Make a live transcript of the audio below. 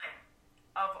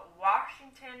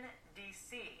Washington,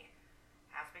 D.C.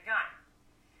 has begun.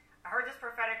 I heard this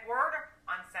prophetic word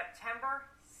on September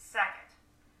 2nd,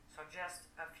 so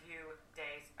just a few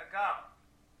days ago.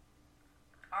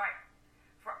 All right.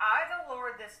 For I, the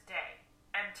Lord, this day,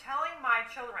 am telling my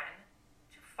children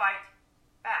to fight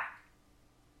back,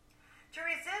 to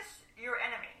resist your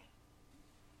enemy.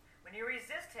 When you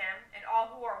resist him and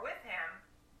all who are with him,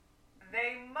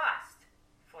 they must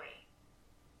flee.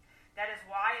 That is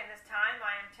why in this time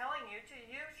I am telling you to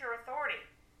use your authority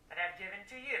that I have given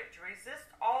to you, to resist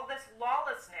all this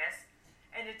lawlessness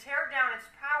and to tear down its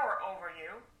power over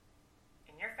you,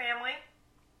 in your family,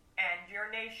 and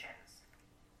your nations.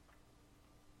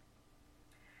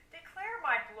 Declare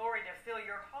my glory to fill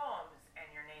your homes and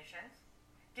your nations.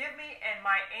 Give me and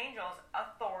my angels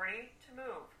authority to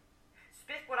move.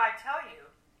 Speak what I tell you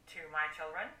to my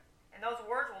children, and those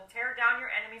words will tear down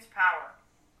your enemy's power,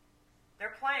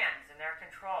 their plans, and their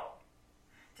control.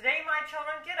 Today, my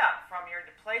children, get up from your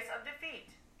place of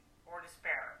defeat or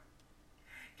despair.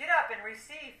 Get up and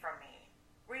receive from me.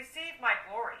 Receive my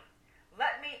glory.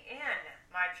 Let me in,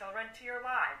 my children, to your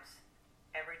lives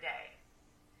every day.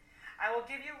 I will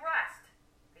give you rest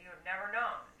that you have never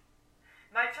known.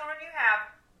 My children, you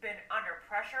have been under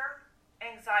pressure,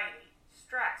 anxiety,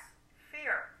 stress,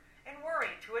 fear, and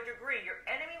worry to a degree. Your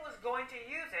enemy was going to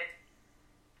use it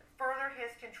to further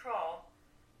his control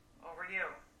over you.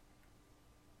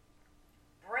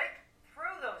 Break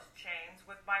through those chains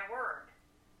with my word.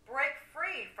 Break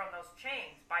free from those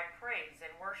chains by praise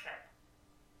and worship.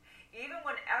 Even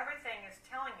when everything is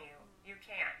telling you you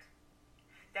can't.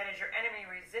 That is your enemy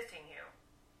resisting you.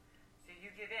 So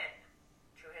you give in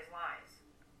to his lies.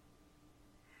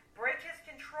 Break his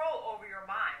control over your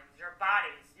minds, your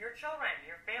bodies, your children,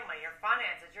 your family, your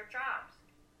finances, your jobs.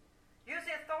 Use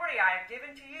the authority I have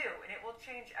given to you, and it will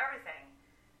change everything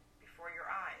before your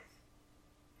eyes.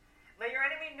 Let your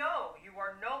enemy know you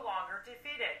are no longer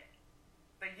defeated,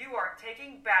 but you are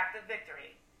taking back the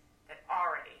victory that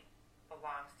already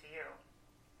belongs to you.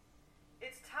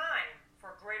 It's time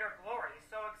for greater glory,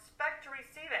 so expect to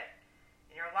receive it.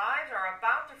 And your lives are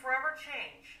about to forever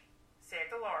change,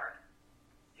 saith the Lord,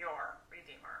 your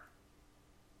Redeemer.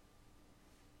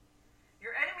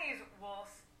 Your enemies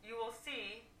you will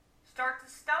see start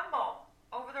to stumble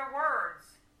over their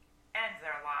words and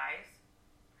their lies.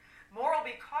 More will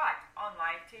be caught on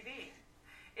live TV.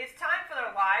 It's time for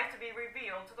their lies to be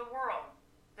revealed to the world.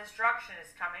 Destruction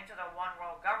is coming to the one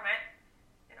world government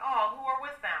and all who are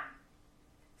with them.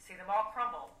 See them all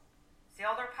crumble. See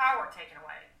all their power taken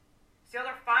away. See all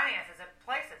their finances and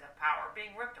places of power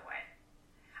being ripped away.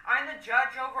 I am the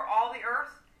judge over all the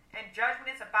earth, and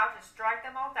judgment is about to strike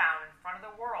them all down in front of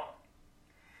the world.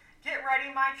 Get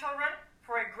ready, my children,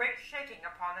 for a great shaking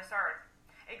upon this earth.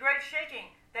 A great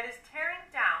shaking that is tearing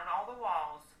down all the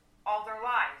walls, all their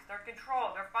lives, their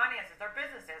control, their finances, their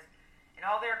businesses, and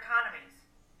all their economies,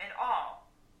 and all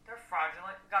their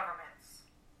fraudulent governments.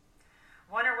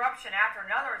 One eruption after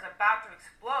another is about to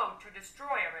explode to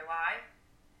destroy every lie,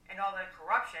 and all the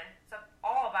corruption is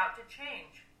all about to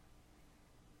change.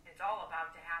 It's all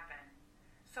about to happen.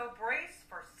 So brace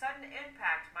for sudden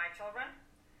impact, my children,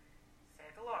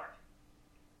 saith the Lord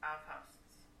of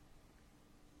hosts.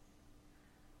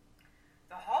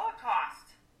 The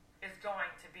Holocaust is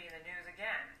going to be in the news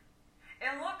again.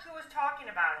 And look who is talking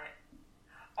about it.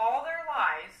 All their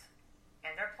lies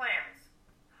and their plans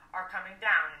are coming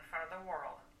down in front of the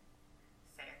world,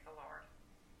 saith the Lord.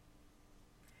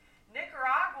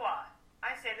 Nicaragua,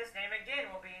 I say this name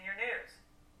again, will be in your news.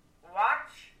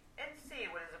 Watch and see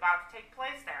what is about to take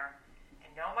place there.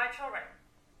 And know, my children,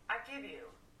 I give you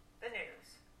the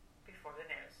news before the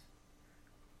news.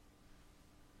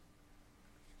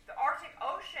 The Arctic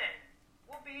Ocean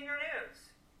will be in your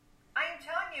news. I am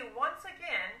telling you once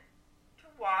again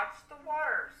to watch the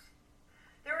waters.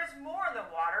 There is more in the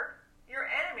water your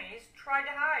enemies tried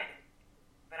to hide,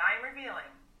 but I am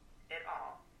revealing it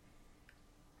all.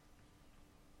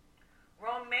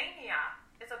 Romania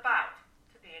is about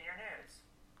to be in your news.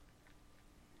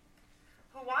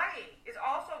 Hawaii is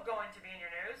also going to be in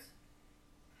your news.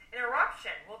 An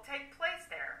eruption will take place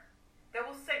there that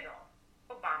will signal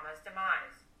Obama's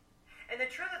demise. And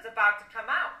the truth is about to come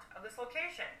out of this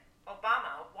location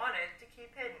Obama wanted to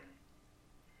keep hidden.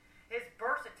 His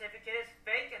birth certificate is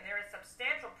fake, and there is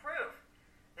substantial proof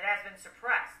that has been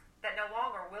suppressed that no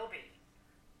longer will be.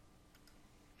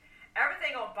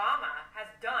 Everything Obama has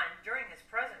done during his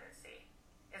presidency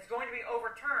is going to be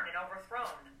overturned and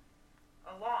overthrown,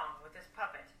 along with his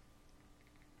puppet,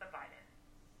 the Biden.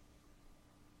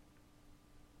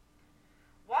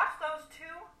 Watch those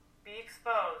two be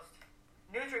exposed.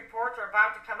 News reports are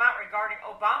about to come out regarding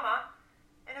Obama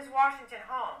and his Washington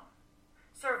home.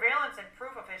 Surveillance and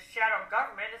proof of his shadow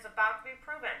government is about to be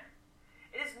proven.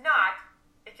 It is not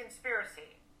a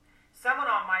conspiracy. Someone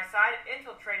on my side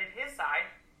infiltrated his side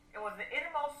and was in the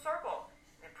innermost circle,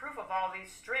 and proof of all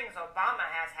these strings Obama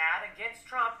has had against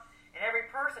Trump and every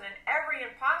person and every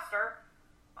imposter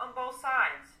on both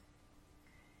sides.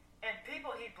 And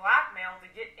people he blackmailed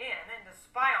to get in and to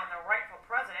spy on the rightful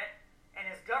president and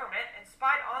his government and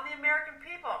spied on the American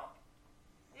people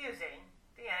using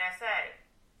the NSA.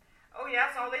 Oh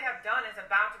yes, all they have done is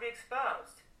about to be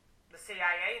exposed. The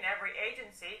CIA and every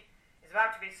agency is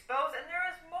about to be exposed, and there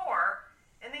is more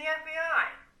in the FBI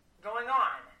going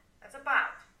on that's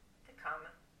about to come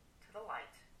to the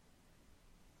light.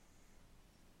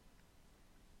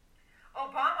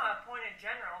 Obama appointed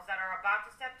generals that are about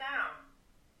to step down,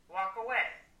 walk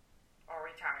away, or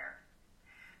retire.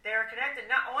 They are connected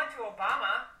not only to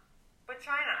Obama, but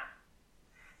China.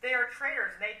 They are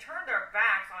traitors, and they turn their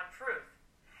backs on truth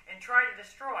and try to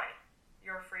destroy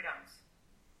your freedoms.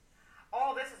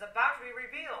 All this is about to be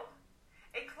revealed.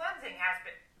 A cleansing has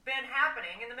been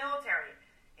happening in the military,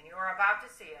 and you are about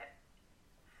to see it.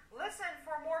 Listen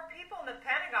for more people in the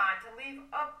Pentagon to leave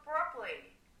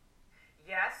abruptly.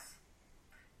 Yes,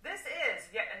 this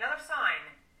is yet another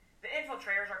sign the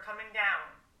infiltrators are coming down,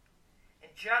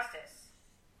 and justice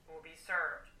will be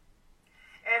served.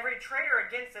 Every traitor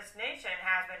against this nation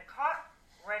has been caught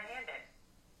red-handed,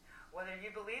 whether you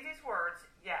believe these words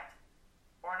yet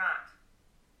or not.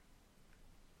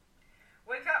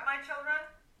 Wake up, my children,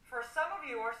 for some of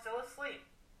you are still asleep.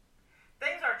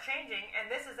 Things are changing, and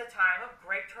this is a time of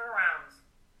great turnarounds.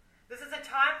 This is a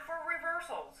time for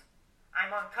reversals.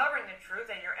 I'm uncovering the truth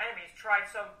that your enemies tried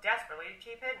so desperately to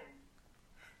keep hidden.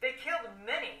 They killed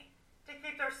many to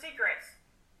keep their secrets,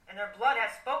 and their blood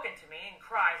has spoken to me and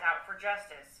cries out for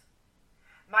justice.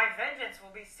 My vengeance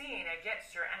will be seen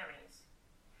against your enemies.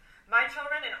 My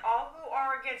children and all who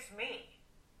are against me,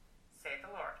 saith the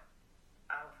Lord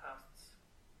of hosts.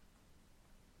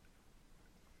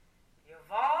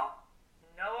 Yuval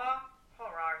Noah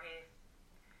Harari.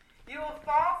 You will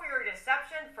fall for your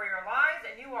deception, for your lies,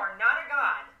 and you are not a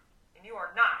god, and you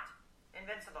are not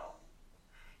invincible.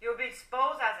 You will be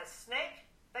exposed as a snake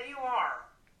that you are.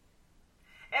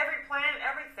 Every plan and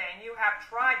everything you have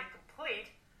tried to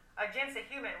complete against the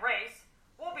human race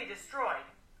will be destroyed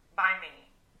by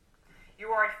me. You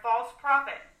are a false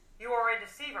prophet. You are a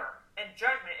deceiver, and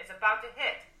judgment is about to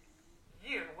hit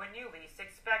you when you least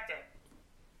expect it.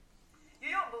 You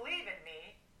don't believe in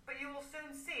me, but you will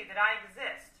soon see that I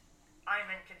exist. I am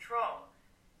in control,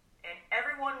 and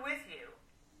everyone with you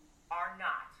are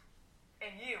not.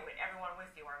 And you and everyone with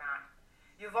you are not.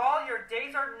 Yuval, your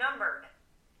days are numbered,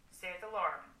 saith the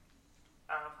Lord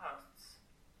of hosts.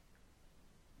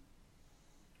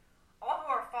 All who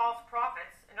are false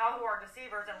prophets and all who are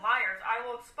deceivers and liars, I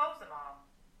will expose them all.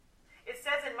 It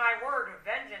says in my word,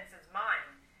 vengeance is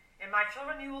mine. And my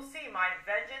children, you will see my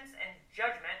vengeance and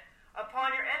judgment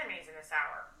upon your enemies in this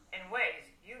hour, in ways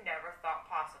you never thought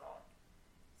possible,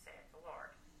 saith the Lord.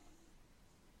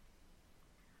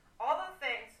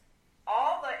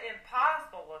 All the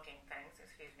impossible looking things,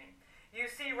 you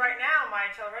see right now,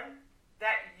 my children,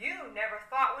 that you never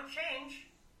thought would change,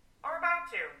 are about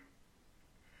to.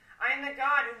 I am the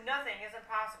God who nothing is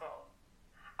impossible.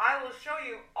 I will show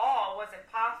you all what's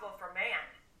impossible for man,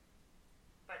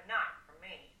 but not for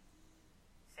me,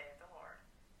 saith the Lord.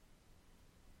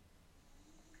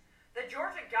 The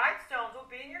Georgia Guidestones will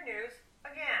be in your news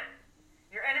again.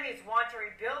 Your enemies want to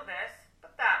rebuild this,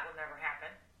 but that will never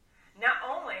happen. Not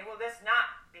only will this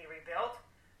not be rebuilt,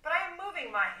 but I am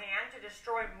moving my hand to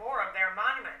destroy more of their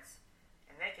monuments,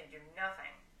 and they can do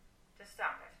nothing to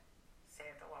stop it,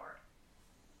 saith the Lord.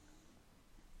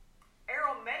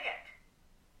 Aramaic,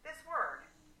 this word,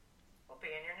 will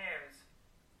be in your news.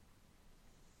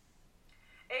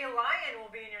 A lion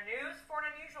will be in your news for an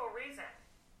unusual reason.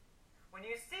 When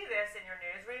you see this in your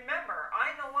news, remember, I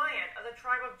am the Lion of the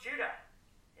tribe of Judah,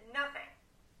 and nothing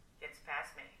gets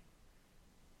past me.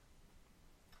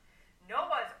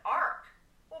 Noah's Ark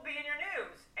will be in your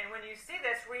news, and when you see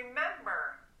this,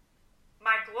 remember,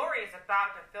 my glory is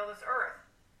about to fill this earth,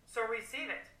 so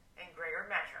receive it in greater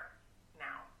measure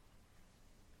now.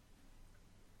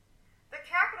 The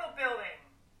Capitol building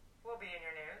will be in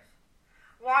your news.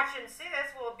 Watch and see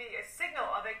this will be a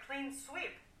signal of a clean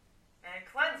sweep and a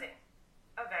cleansing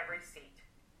of every seat.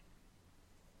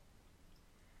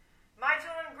 My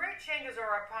children, great changes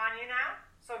are upon you now,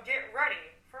 so get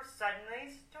ready for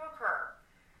suddenlies to occur.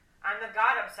 I'm the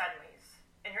God of suddenlies,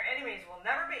 and your enemies will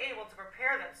never be able to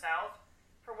prepare themselves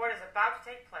for what is about to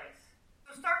take place.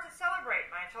 So start to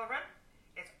celebrate, my children.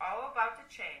 It's all about to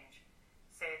change,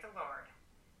 saith the Lord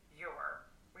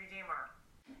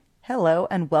Hello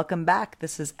and welcome back.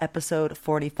 This is episode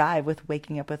 45 with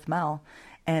Waking Up with Mel,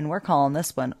 and we're calling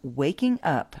this one Waking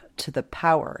Up to the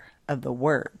Power of the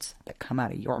Words That Come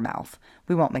Out of Your Mouth.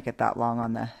 We won't make it that long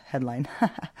on the headline,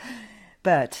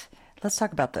 but let's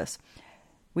talk about this.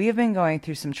 We have been going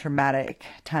through some traumatic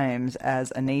times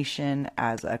as a nation,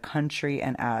 as a country,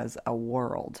 and as a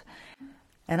world.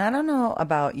 And I don't know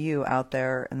about you out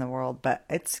there in the world, but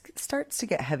it starts to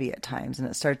get heavy at times, and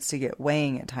it starts to get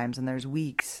weighing at times, and there's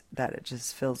weeks that it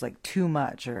just feels like too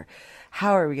much, or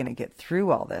how are we going to get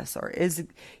through all this? Or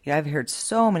I've heard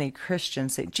so many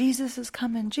Christians say, Jesus is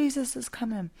coming, Jesus is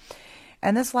coming.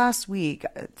 And this last week,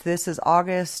 this is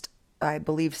August, I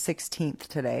believe 16th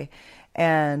today,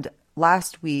 and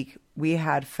last week we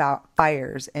had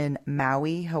fires in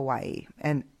Maui, Hawaii,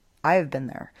 and I have been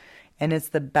there, and it's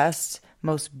the best,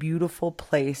 most beautiful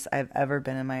place I've ever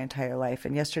been in my entire life.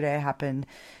 And yesterday I happened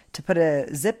to put a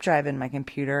zip drive in my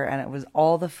computer, and it was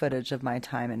all the footage of my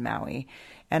time in Maui.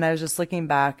 And I was just looking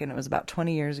back, and it was about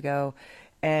 20 years ago,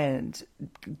 and,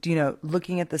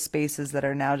 looking at the spaces that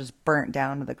are now just burnt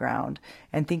down to the ground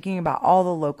and thinking about all the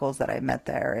locals that I met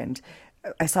there. And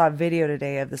I saw a video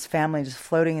today of this family just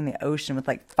floating in the ocean with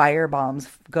like fire bombs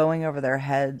going over their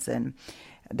heads, and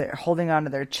they're holding on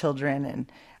to their children.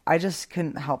 And I just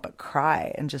couldn't help but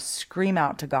cry and just scream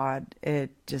out to God.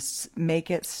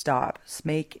 Make it stop.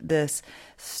 Make this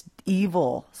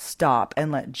evil stop,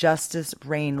 and let justice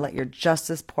reign. Let your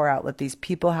justice pour out. Let these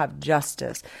people have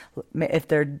justice. If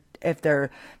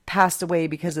they're passed away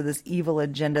because of this evil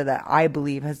agenda that I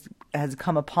believe has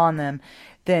come upon them,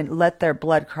 then let their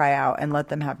blood cry out and let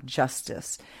them have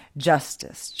justice.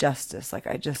 Justice, justice. Like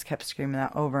I just kept screaming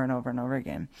that over and over and over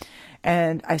again.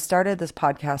 And I started this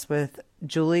podcast with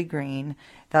Julie Green.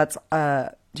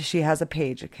 She has a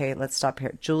page. Okay, let's stop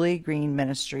here.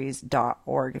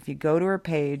 JulieGreenMinistries.org. If you go to her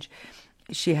page,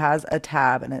 she has a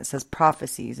tab and it says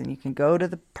prophecies, and you can go to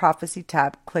the prophecy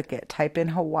tab, click it, type in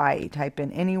Hawaii, type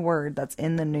in any word that's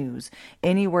in the news,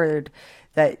 any word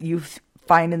that you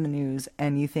find in the news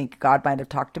and you think God might have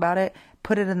talked about it,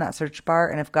 put it in that search bar,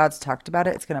 and if God's talked about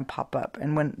it, it's going to pop up.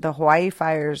 And when the Hawaii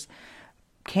fires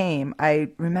came, I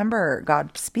remember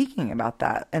God speaking about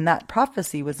that, and that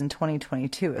prophecy was in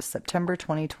 2022. It was September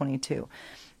 2022.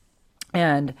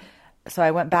 And so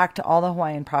I went back to all the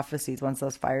Hawaiian prophecies once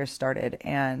those fires started,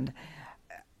 and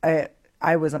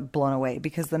I wasn't blown away,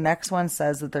 because the next one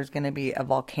says that there's going to be a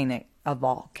volcano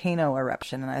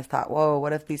eruption. And I thought, whoa,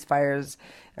 what if these fires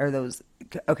are those?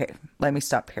 Okay, let me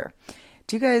stop here.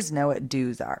 Do you guys know what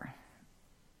dews are?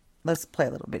 Let's play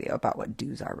a little video about what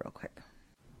dews are real quick.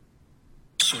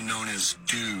 Also known as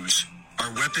dews,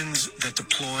 are weapons that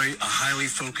deploy a highly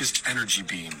focused energy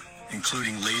beam,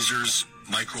 including lasers,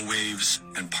 microwaves,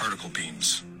 and particle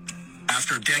beams.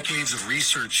 After decades of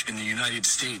research in the United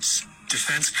States,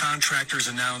 defense contractors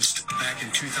announced back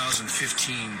in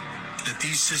 2015 that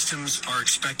these systems are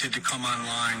expected to come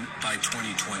online by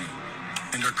 2020,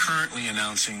 and are currently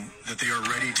announcing that they are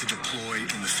ready to deploy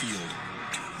in the field.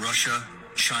 Russia,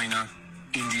 China,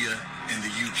 India, and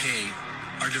the UK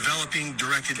are developing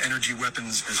directed energy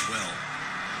weapons as well,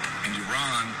 and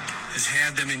Iran has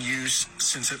had them in use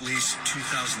since at least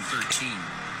 2013.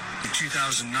 In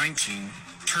 2019,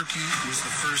 Turkey was the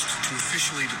first to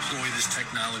officially deploy this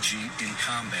technology in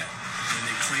combat, when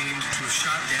they claimed to have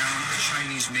shot down a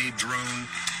Chinese-made drone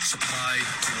supplied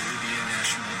to the Libyan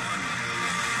National Army.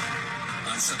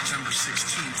 On September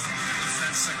 16th,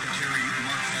 Defense Secretary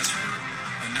Mark Esper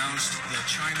announced that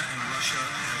China and Russia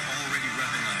have already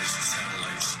weaponized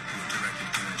satellites with directed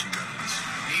energy weapons.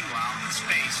 Meanwhile, in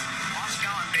space,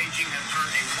 Moscow and Beijing have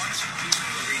turned a once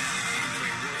peaceful arena into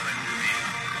a war-ready domain.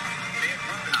 They have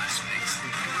weaponized space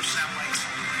through killer satellites,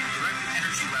 directed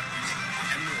energy weapons,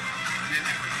 and more, in an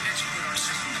effort to exploit our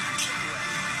systems and chip away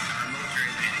at our military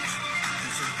advantage.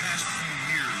 And for the past few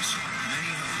years,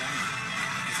 many have wondered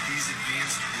if these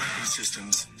advanced weapon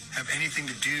systems have anything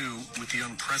to do with the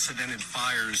unprecedented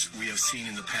fires we have seen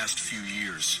in the past few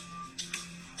years.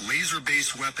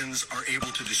 Laser-based weapons are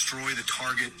able to destroy the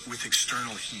target with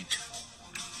external heat,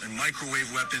 and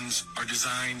microwave weapons are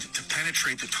designed to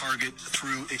penetrate the target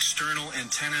through external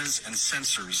antennas and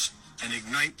sensors and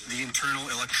ignite the internal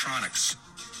electronics,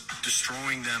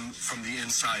 destroying them from the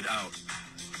inside out.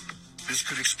 This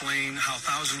could explain how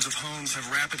thousands of homes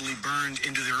have rapidly burned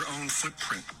into their own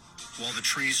footprint, while the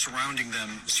trees surrounding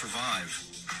them survive.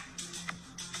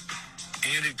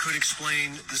 And it could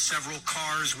explain the several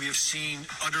cars we have seen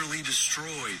utterly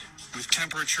destroyed, with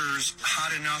temperatures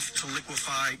hot enough to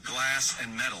liquefy glass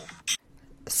and metal.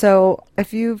 So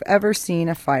if you've ever seen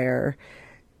a fire,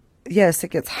 yes, it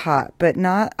gets hot, but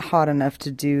not hot enough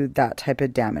to do that type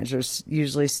of damage. There's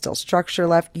usually still structure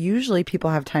left. Usually people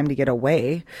have time to get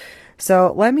away.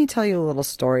 So let me tell you a little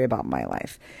story about my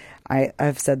life.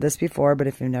 I've said this before, but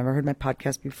if you've never heard my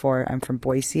podcast before, I'm from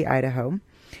Boise, Idaho,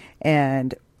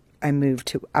 and I moved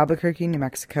to Albuquerque, New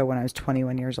Mexico when I was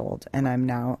 21 years old, and I'm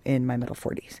now in my middle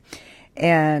 40s.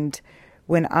 And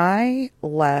when I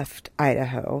left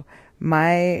Idaho,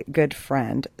 my good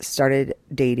friend started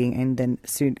dating and then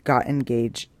soon got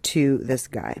engaged to this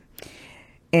guy.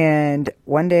 And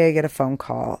one day I get a phone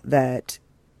call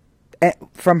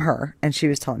from her, and she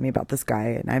was telling me about this guy,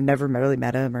 and I've never really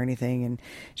met him or anything. And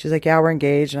she's like, yeah, we're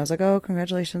engaged. And I was like, oh,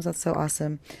 congratulations. That's so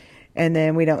awesome. And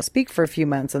then we don't speak for a few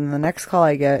months. And the next call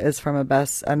I get is from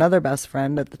another best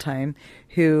friend at the time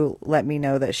who let me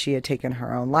know that she had taken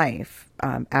her own life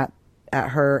at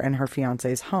her and her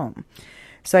fiance's home.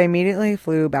 So I immediately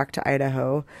flew back to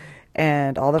Idaho,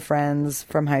 and all the friends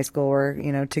from high school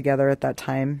were, together at that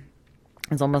time.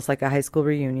 It was almost like a high school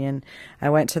reunion. I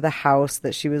went to the house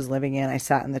that she was living in. I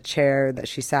sat in the chair that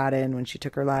she sat in when she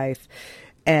took her life.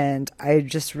 And I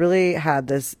just really had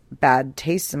this bad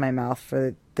taste in my mouth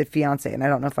for the fiance. And I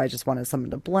don't know if I just wanted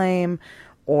someone to blame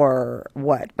or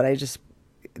what, but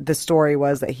the story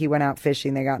was that he went out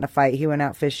fishing. They got in a fight. He went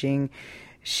out fishing.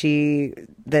 She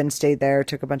then stayed there,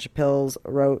 took a bunch of pills,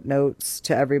 wrote notes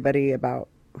to everybody about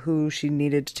who she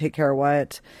needed to take care of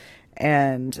what,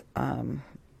 and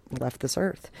left this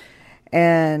earth.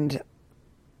 And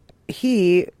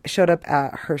he showed up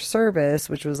at her service,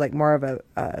 which was like more of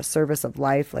a service of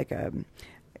life, like I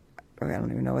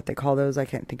don't even know what they call those. I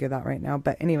can't think of that right now.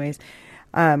 But anyways,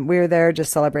 we were there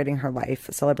just celebrating her life,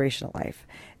 a celebration of life.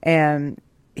 And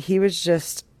he was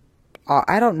just,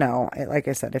 I don't know, like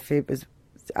I said, if it was,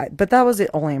 but that was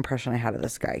the only impression I had of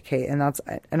this guy, okay? And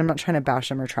I'm not trying to bash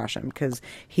him or trash him, because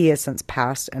he has since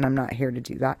passed, and I'm not here to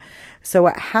do that. So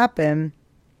what happened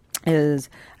is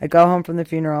I go home from the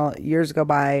funeral, years go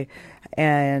by,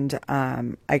 and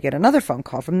I get another phone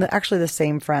call from actually the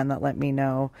same friend that let me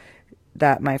know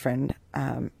that my friend,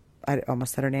 I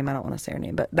almost said her name, I don't want to say her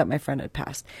name, but that my friend had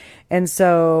passed. And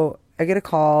so I get a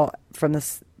call from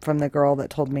the girl that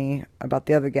told me about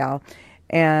the other gal,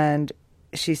 and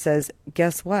she says,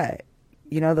 guess what?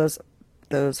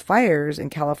 Those fires in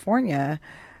California,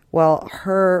 well,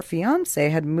 her fiance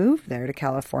had moved there to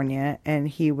California, and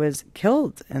he was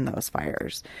killed in those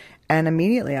fires. And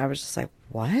immediately I was just like,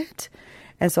 what?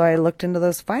 And so I looked into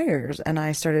those fires, and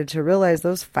I started to realize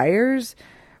those fires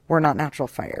were not natural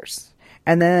fires.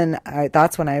 And then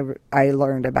that's when I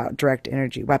learned about direct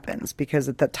energy weapons, because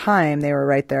at the time they were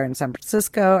right there in San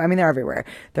Francisco. I mean, they're everywhere.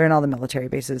 They're in all the military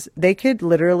bases. They could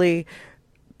literally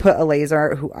put a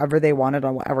laser, whoever they wanted,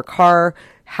 on whatever car,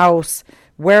 house,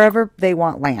 wherever they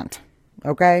want land,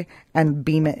 okay? And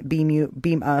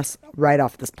beam us right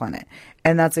off this planet.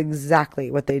 And that's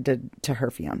exactly what they did to her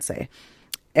fiance.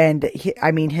 And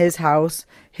his house,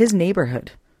 his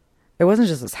neighborhood, it wasn't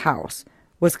just his house,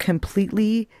 was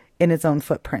completely in its own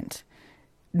footprint.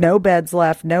 No beds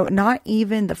left. No, not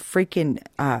even the freaking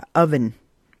oven.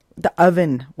 The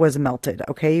oven was melted.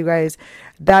 Okay, you guys,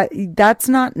 that's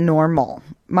not normal.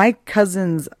 My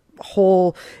cousin's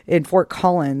whole in Fort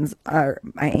Collins, my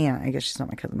aunt, I guess she's not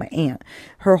my cousin, my aunt,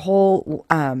 her whole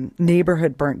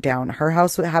neighborhood burnt down. Her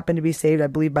house happened to be saved, I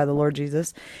believe, by the Lord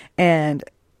Jesus. And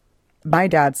my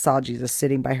dad saw Jesus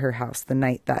sitting by her house the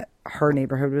night that her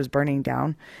neighborhood was burning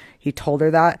down. He told her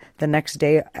that. The next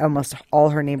day, almost all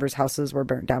her neighbors' houses were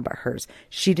burnt down but hers.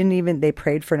 They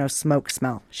prayed for no smoke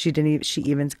smell. She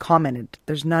even commented,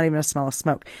 there's not even a smell of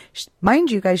smoke. Mind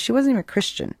you guys, she wasn't even a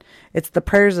Christian. It's the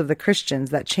prayers of the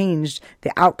Christians that changed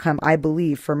the outcome, I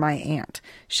believe, for my aunt.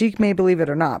 She may believe it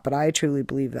or not, but I truly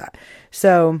believe that.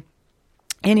 So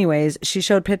anyways, she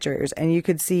showed pictures, and you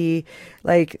could see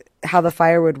like how the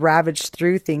fire would ravage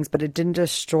through things, but it didn't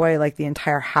destroy like the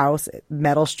entire house.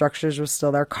 Metal structures were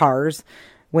still there. Cars,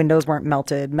 windows weren't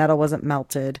melted. Metal wasn't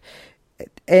melted.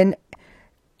 And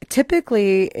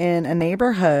typically in a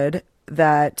neighborhood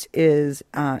that is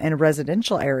in a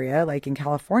residential area, like in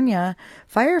California,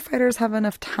 firefighters have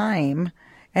enough time,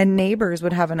 and neighbors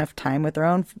would have enough time with their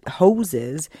own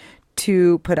hoses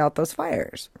to put out those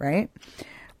fires, right?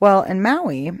 Well, in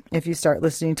Maui, if you start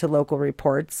listening to local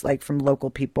reports, like from local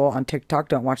people on TikTok,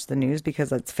 don't watch the news because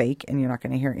that's fake and you're not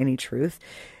going to hear any truth.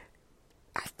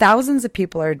 Thousands of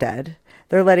people are dead.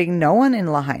 They're letting no one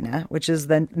in Lahaina, which is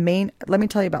the main. Let me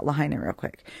tell you about Lahaina real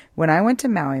quick. When I went to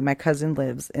Maui, my cousin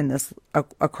lives in this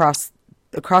across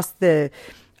the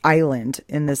island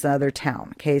in this other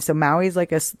town. Okay, so Maui's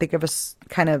like think of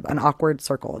kind of an awkward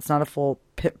circle. It's not a full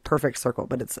perfect circle,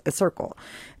 but it's a circle.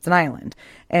 It's an island,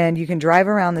 and you can drive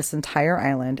around this entire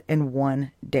island in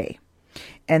one day.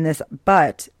 And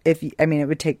but it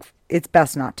would take. It's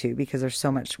best not to, because there's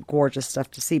so much gorgeous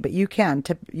stuff to see. But you can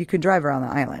drive around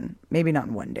the island, maybe not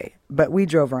in one day, but we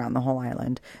drove around the whole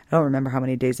island. I don't remember how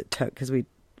many days it took, because we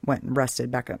went and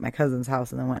rested back at my cousin's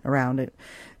house and then went around it,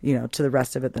 to the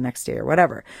rest of it the next day or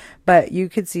whatever. But you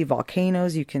could see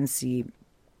volcanoes, you can see,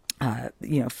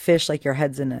 fish like your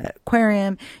head's in an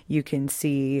aquarium. You can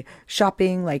see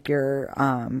shopping like you're,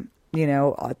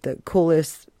 at the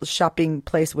coolest shopping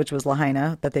place, which was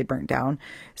Lahaina, that they burnt down.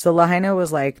 So Lahaina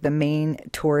was like the main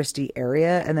touristy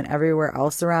area. And then everywhere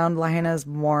else around Lahaina is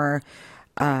more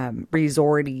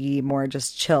resorty, more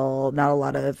just chill, not a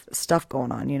lot of stuff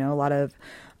going on, a lot of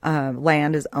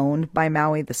land is owned by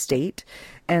Maui, the state.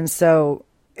 And so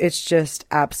it's just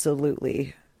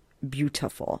absolutely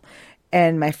beautiful.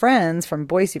 And my friends from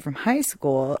Boise, from high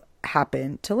school,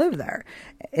 happened to live there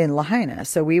in Lahaina.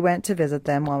 So we went to visit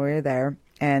them while we were there,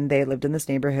 and they lived in this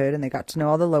neighborhood, and they got to know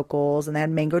all the locals, and they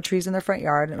had mango trees in their front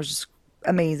yard, and it was just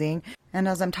amazing. And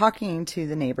as I'm talking to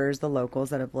the neighbors, the locals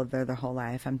that have lived there their whole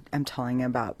life, I'm telling them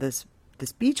about this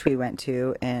beach we went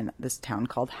to in this town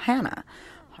called Hana,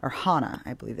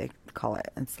 I believe they call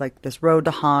it. It's like this road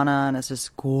to Hana, and it's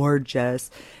just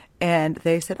gorgeous. And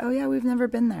they said, oh yeah, we've never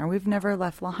been there. We've never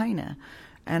left Lahaina.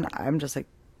 And I'm just like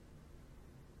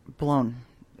blown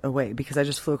away, because I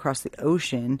just flew across the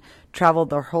ocean,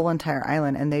 traveled the whole entire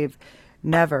island, and they've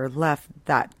never left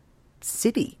that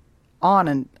city on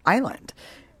an island.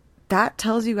 That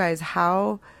tells you guys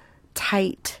how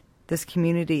tight this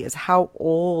community is, how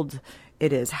old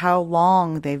it is, how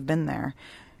long they've been there.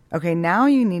 Okay, now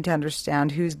you need to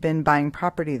understand who's been buying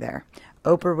property there.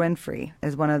 Oprah Winfrey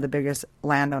is one of the biggest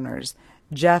landowners.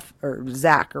 Jeff or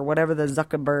Zach or whatever the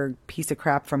Zuckerberg piece of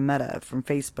crap from Meta, from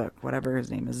Facebook, whatever his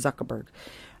name is, Zuckerberg,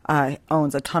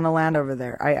 owns a ton of land over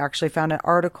there. I actually found an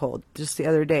article just the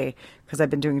other day, because I've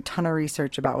been doing a ton of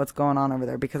research about what's going on over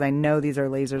there, because I know these are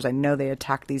lasers. I know they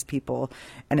attack these people,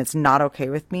 and it's not okay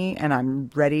with me, and I'm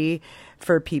ready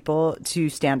for people to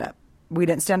stand up. We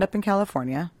didn't stand up in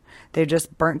California. They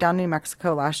just burnt down New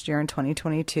Mexico last year in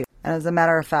 2022. And as a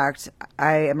matter of fact,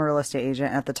 I am a real estate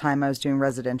agent. At the time, I was doing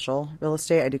residential real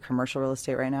estate. I do commercial real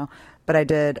estate right now. But I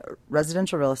did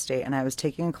residential real estate, and I was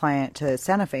taking a client to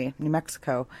Santa Fe, New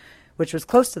Mexico, which was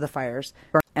close to the fires.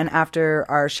 And after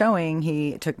our showing,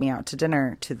 he took me out to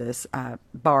dinner to this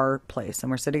bar place.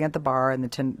 And we're sitting at the bar, and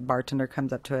the bartender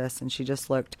comes up to us, and she just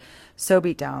looked so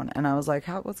beat down. And I was like,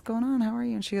 what's going on? How are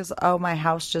you? And she goes, oh, my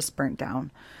house just burnt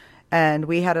down. And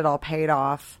we had it all paid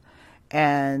off,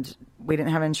 and we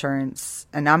didn't have insurance,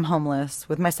 and I'm homeless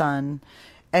with my son.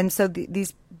 And so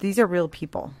these are real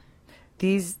people.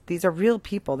 These are real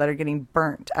people that are getting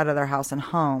burnt out of their house and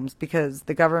homes because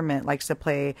the government likes to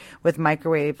play with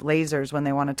microwave lasers when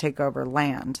they want to take over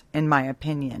land, in my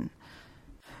opinion.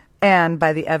 And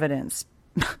by the evidence,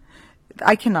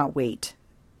 I cannot wait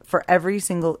for every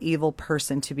single evil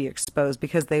person to be exposed,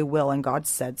 because they will, and God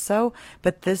said so.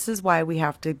 But this is why we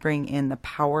have to bring in the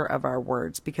power of our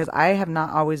words, because I have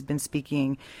not always been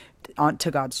speaking to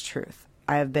God's truth.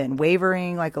 I have been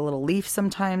wavering like a little leaf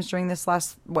sometimes during this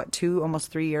last,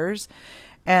 almost 3 years.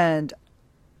 And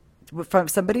from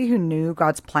somebody who knew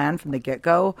God's plan from the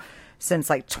get-go, since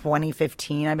like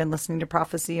 2015, I've been listening to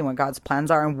prophecy and what God's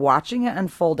plans are and watching it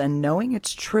unfold and knowing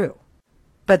it's true.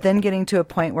 But then getting to a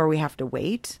point where we have to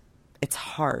wait, it's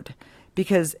hard,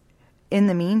 because in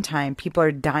the meantime, people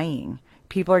are dying.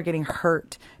 People are getting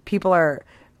hurt. People are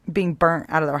being burnt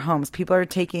out of their homes. People are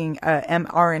taking a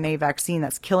mRNA vaccine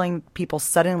that's killing people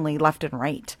suddenly, left and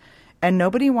right. And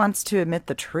nobody wants to admit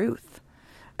the truth.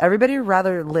 Everybody would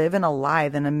rather live in a lie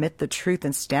than admit the truth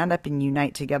and stand up and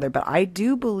unite together. But I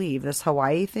do believe this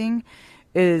Hawaii thing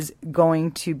is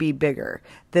going to be bigger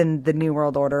than the New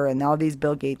World Order and all these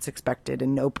Bill Gates expected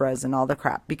and Oprahs and all the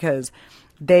crap, because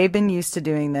they've been used to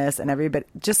doing this. And everybody,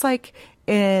 just like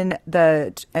in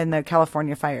the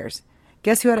California fires,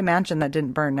 guess who had a mansion that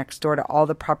didn't burn next door to all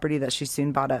the property that she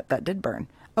soon bought up that did burn?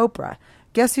 Oprah.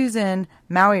 Guess who's in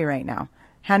Maui right now,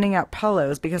 handing out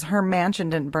pillows because her mansion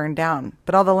didn't burn down,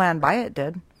 but all the land by it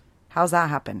did? How's that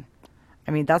happen?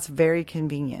 I mean, that's very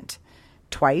convenient.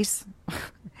 Twice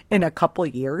in a couple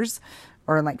years,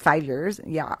 or in like 5 years.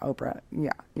 Yeah, Oprah.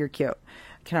 Yeah, you're cute.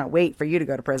 Cannot wait for you to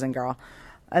go to prison, girl.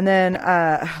 And then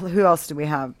who else do we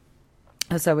have?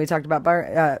 So we talked about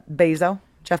Jeff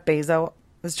Bezos.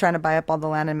 was trying to buy up all the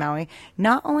land in Maui.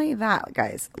 Not only that,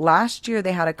 guys, last year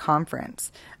they had a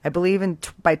conference. I believe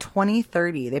by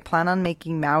 2030, they plan on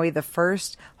making Maui the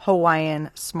first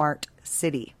Hawaiian smart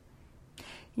city.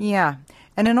 Yeah.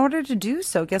 And in order to do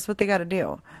so, guess what they got to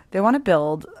do? They want to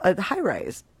build a high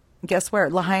rise. Guess where?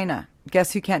 Lahaina.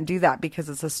 Guess who can't do that because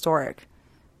it's historic?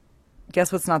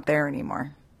 Guess what's not there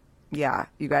anymore? Yeah,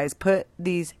 you guys, put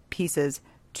these pieces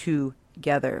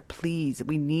together, please.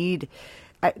 We need.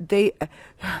 They're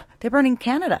burning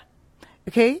Canada.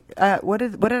 Okay, what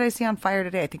did I see on fire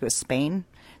today? I think it was Spain.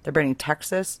 They're burning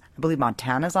Texas. I believe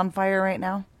Montana's on fire right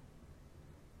now.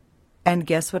 And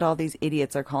guess what all these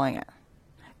idiots are calling it?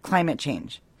 Climate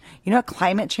change. You know what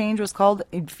climate change was called?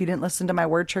 If you didn't listen to my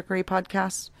word trickery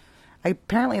podcast,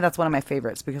 apparently that's one of my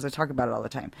favorites because I talk about it all the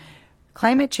time.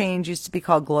 Climate change used to be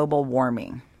called global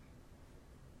warming.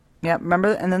 Yeah,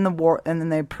 remember? And then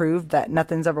they proved that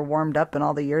nothing's ever warmed up in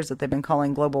all the years that they've been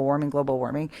calling global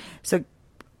warming. So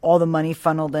all the money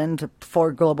funneled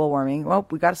for global warming. Well,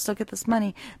 we got to still get this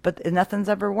money, but nothing's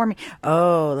ever warming.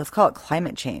 Oh, let's call it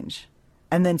climate change,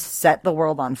 and then set the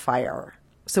world on fire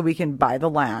so we can buy the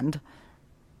land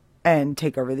and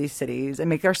take over these cities and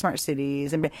make our smart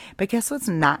cities. But guess what's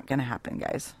not going to happen,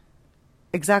 guys?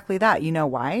 Exactly that. You know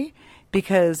why?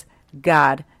 Because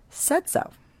God said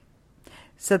so.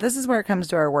 So this is where it comes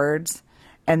to our words,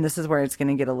 and this is where it's going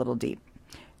to get a little deep.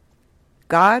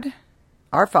 God,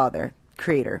 our Father,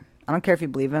 Creator, I don't care if you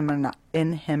believe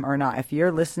in Him or not. If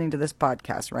you're listening to this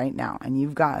podcast right now and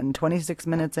you've gotten 26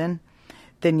 minutes in,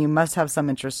 then you must have some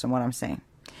interest in what I'm saying.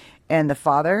 And the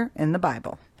Father in the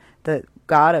Bible, the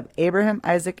God of Abraham,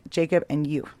 Isaac, Jacob, and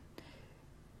you,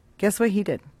 guess what He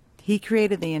did? He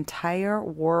created the entire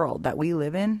world that we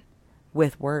live in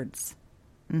with words.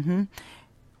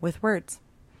 With words.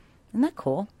 Isn't that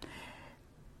cool?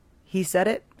 He said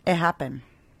it, it happened.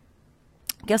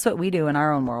 Guess what we do in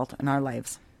our own world, in our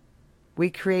lives? We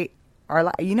create our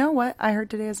life. You know what I heard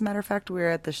today, as a matter of fact? We were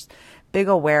at this big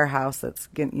old warehouse that's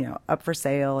getting, up for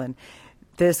sale, and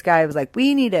this guy was like,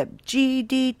 we need a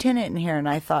GD tenant in here. And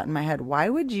I thought in my head, why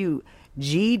would you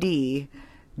why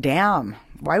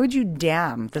would you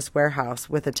damn this warehouse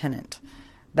with a tenant?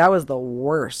 That was the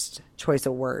worst choice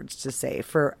of words to say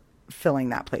for filling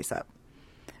that place up.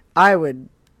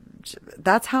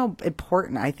 That's how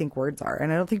important I think words are.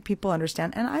 And I don't think people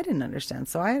understand. And I didn't understand.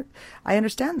 So I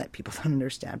understand that people don't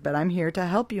understand. But I'm here to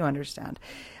help you understand.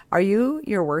 Are you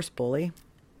your worst bully?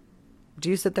 Do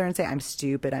you sit there and say, I'm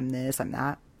stupid, I'm this, I'm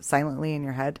that, silently in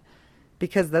your head?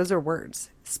 Because those are words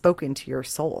spoken to your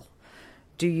soul.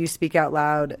 Do you speak out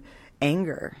loud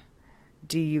anger?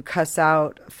 Do you cuss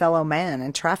out fellow man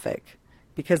in traffic?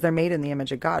 Because they're made in the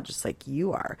image of God, just like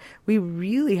you are. We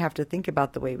really have to think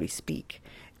about the way we speak.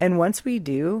 And once we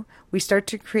do, we start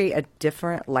to create a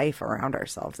different life around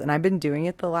ourselves. And I've been doing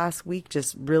it the last week,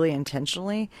 just really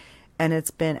intentionally. And it's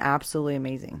been absolutely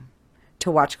amazing to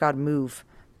watch God move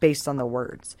based on the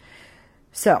words.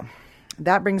 So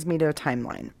that brings me to a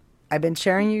timeline. I've been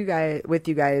sharing with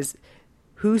you guys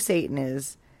who Satan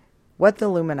is, what the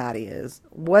Illuminati is,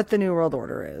 what the New World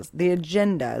Order is, the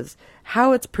agendas,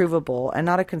 how it's provable and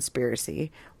not a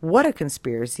conspiracy, what a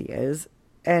conspiracy is,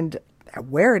 and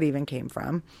where it even came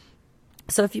from.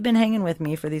 So if you've been hanging with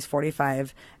me for these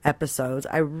 45 episodes,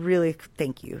 I really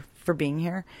thank you for being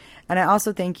here. And I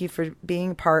also thank you for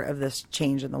being part of this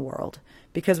change in the world.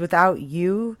 Because without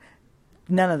you,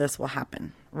 none of this will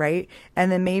happen, right?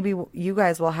 And then maybe you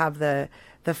guys will have the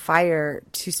fire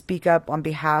to speak up on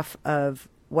behalf of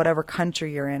whatever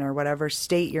country you're in or whatever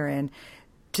state you're in,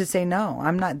 to say,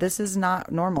 no, this is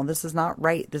not normal. This is not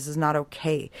right. This is not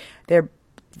okay. They're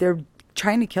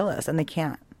trying to kill us, and they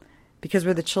can't, because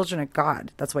we're the children of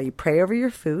God. That's why you pray over your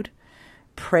food,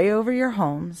 pray over your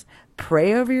homes,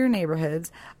 pray over your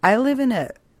neighborhoods. I live in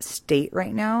a state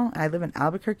right now. I live in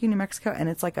Albuquerque, New Mexico, and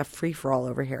it's like a free-for-all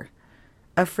over here.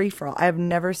 A free-for-all. I have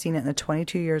never seen it in the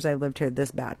 22 years I lived here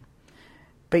this bad.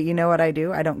 But you know what I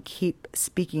do? I don't keep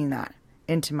speaking that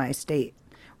into my state.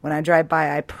 When I drive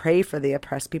by, I pray for the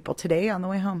oppressed people. Today, on the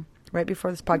way home, right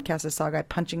before this podcast, I saw a guy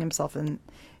punching himself in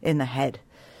the head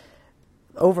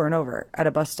over and over at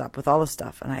a bus stop with all this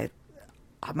stuff. And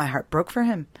my heart broke for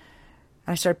him.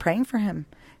 And I started praying for him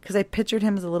because I pictured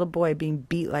him as a little boy being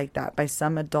beat like that by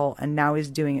some adult, and now he's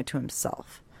doing it to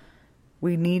himself.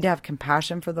 We need to have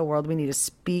compassion for the world. We need to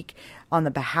speak on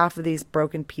the behalf of these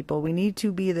broken people. We need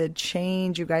to be the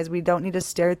change, you guys. We don't need to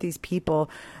stare at these people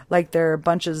like they're a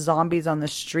bunch of zombies on the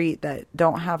street that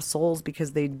don't have souls,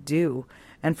 because they do.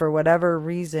 And for whatever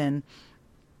reason,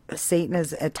 Satan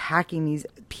is attacking these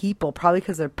people, probably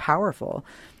because they're powerful,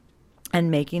 and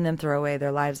making them throw away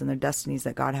their lives and their destinies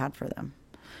that God had for them.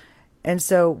 And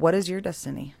so what is your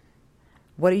destiny?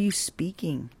 What are you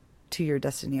speaking to your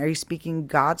destiny? Are you speaking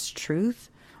God's truth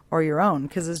or your own?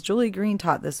 Because as Julie Green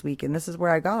taught this week, and this is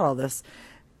where I got all this,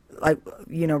 like,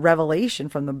 revelation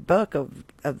from the book of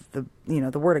the,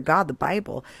 the Word of God, the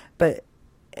Bible. But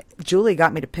Julie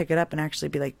got me to pick it up and actually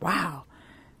be like, wow,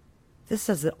 this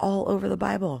says it all over the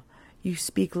Bible. You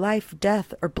speak life,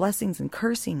 death, or blessings and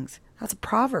cursings. That's a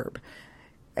proverb.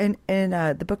 And in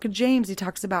the book of James, he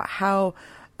talks about how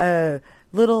a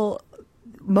little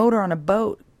motor on a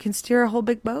boat can steer a whole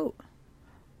big boat.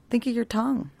 Think of your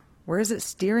tongue. Where is it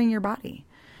steering your body?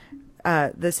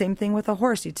 The same thing with a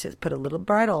horse. You just put a little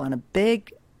bridle on a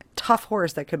big, tough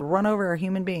horse that could run over a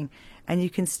human being, and you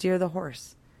can steer the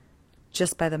horse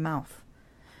just by the mouth.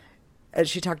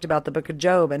 She talked about the book of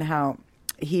Job and how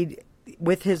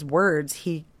with his words,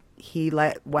 he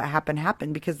let what happened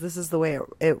happen, because this is the way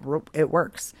it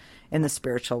works in the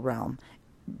spiritual realm.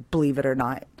 Believe it or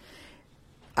not,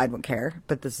 I don't care,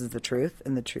 but this is the truth,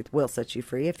 and the truth will set you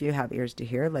free. If you have ears to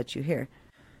hear, let you hear.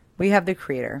 We have the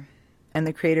Creator, and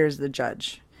the Creator is the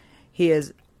judge. He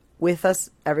is with us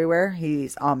everywhere.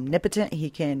 He's omnipotent. He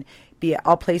can be at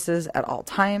all places at all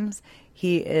times.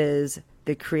 He is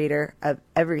the creator of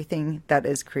everything that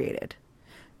is created.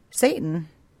 Satan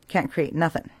can't create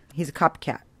nothing. He's a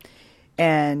copycat.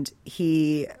 And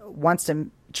he wants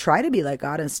to try to be like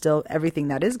God and steal everything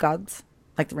that is God's,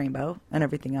 like the rainbow and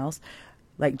everything else,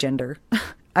 like gender.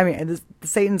 I mean,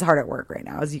 Satan's hard at work right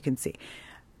now, as you can see.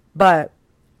 But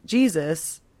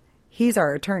Jesus, he's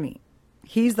our attorney.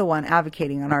 He's the one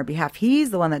advocating on our behalf. He's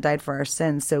the one that died for our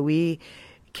sins, so we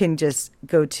can just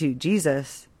go to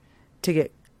Jesus to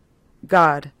get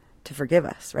God to forgive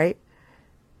us, right?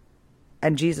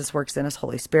 And Jesus works in us,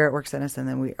 Holy Spirit works in us, and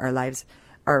then our lives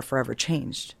are forever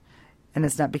changed. And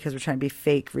it's not because we're trying to be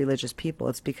fake religious people.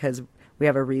 It's because we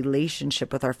have a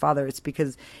relationship with our Father. It's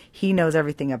because He knows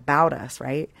everything about us,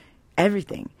 right?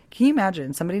 Everything. Can you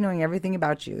imagine somebody knowing everything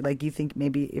about you? Like, you think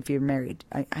maybe if you're married,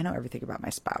 I know everything about my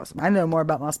spouse. I know more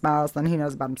about my spouse than he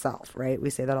knows about himself, right?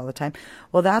 We say that all the time.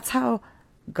 Well, that's how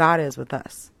God is with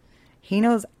us. He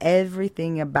knows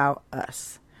everything about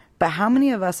us. But how many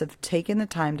of us have taken the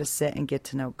time to sit and get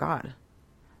to know God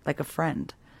like a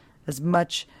friend? As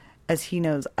much as He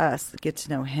knows us, get to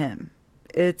know Him.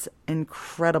 It's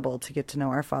incredible to get to know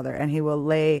our Father, and He will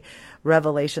lay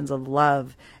revelations of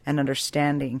love and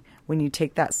understanding when you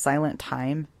take that silent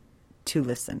time to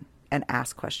listen and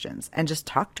ask questions and just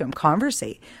talk to Him,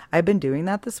 conversate. I've been doing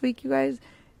that this week, you guys.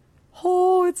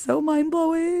 Oh, it's so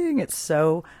mind-blowing. It's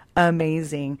so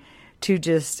amazing to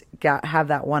just have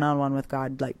that one-on-one with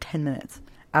God, like 10 minutes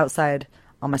outside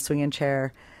on my swinging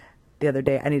chair the other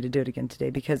day. I need to do it again today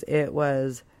because it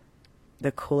was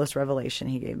the coolest revelation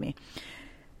He gave me.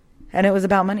 And it was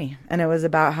about money. And it was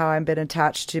about how I've been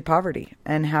attached to poverty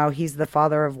and how He's the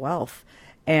Father of wealth.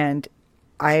 And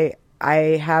I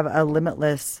have a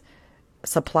limitless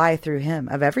supply through Him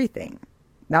of everything,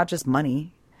 not just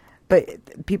money. But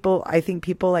I think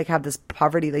people like have this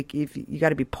poverty, like if you got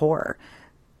to be poor.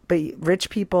 But rich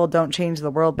people don't change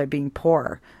the world by being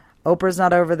poor. Oprah's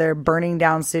not over there burning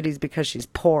down cities because she's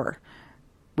poor.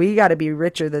 We got to be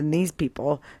richer than these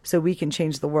people so we can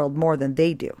change the world more than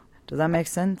they do. Does that make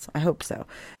sense? I hope so.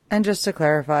 And just to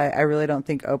clarify, I really don't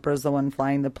think Oprah's the one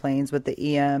flying the planes with the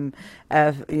EMF,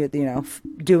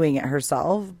 doing it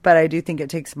herself. But I do think it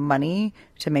takes money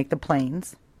to make the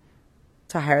planes,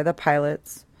 to hire the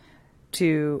pilots,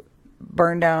 to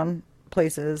burn down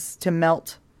places, to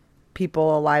melt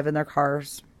people alive in their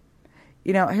cars.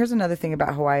 Here's another thing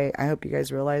about Hawaii I hope you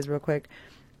guys realize real quick.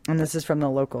 And this is from the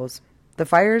locals. The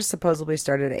fires supposedly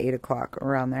started at 8 o'clock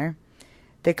around there.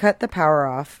 They cut the power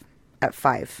off at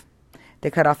 5. They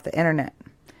cut off the internet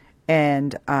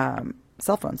and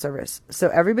cell phone service. So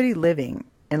everybody living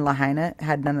in Lahaina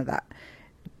had none of that.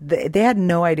 They had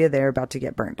no idea they were about to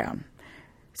get burnt down.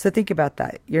 So think about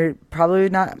that. You're probably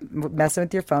not messing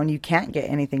with your phone. You can't get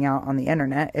anything out on the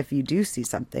internet. If you do see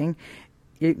something,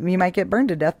 you might get burned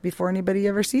to death before anybody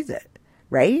ever sees it,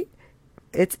 right?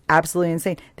 It's absolutely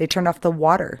insane. They turned off the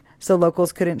water so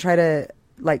locals couldn't try to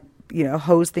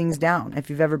hose things down. If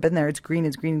you've ever been there, it's green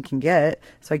as green can get.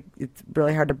 So it's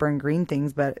really hard to burn green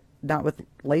things, but not with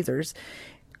lasers.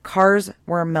 Cars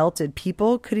were melted.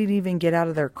 People couldn't even get out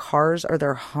of their cars or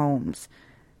their homes.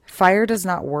 Fire does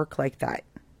not work like that.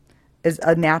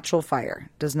 A natural fire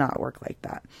does not work like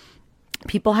that.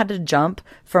 People had to jump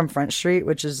from Front Street,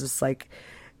 which is just like,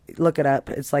 look it up.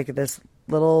 It's like this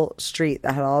little street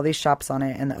that had all these shops on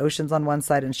it, and the ocean's on one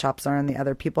side and shops are on the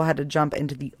other. People had to jump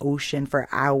into the ocean for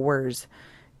hours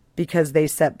because they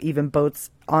set even boats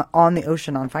on the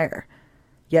ocean on fire.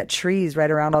 Yet trees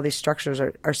right around all these structures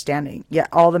are standing. Yet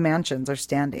all the mansions are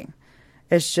standing.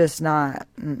 It's just not,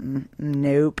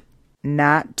 nope.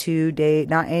 Not today,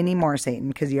 not anymore, Satan,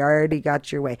 because you already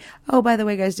got your way. Oh, by the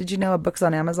way, guys, did you know a book's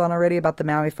on Amazon already about the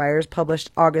Maui fires, published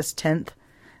August 10th?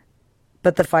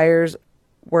 But the fires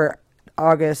were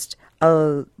August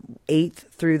 8th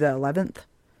through the 11th.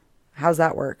 How's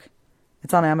that work?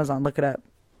 It's on Amazon. Look it up.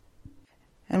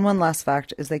 And one last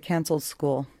fact is they canceled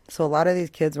school. So a lot of these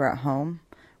kids were at home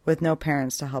with no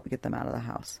parents to help get them out of the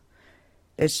house.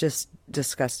 It's just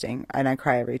disgusting. And I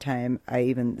cry every time I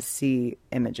even see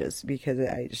images because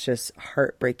it's just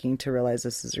heartbreaking to realize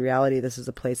this is reality. This is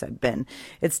a place I've been.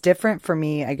 It's different for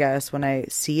me, I guess, when I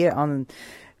see it on,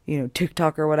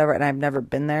 TikTok or whatever, and I've never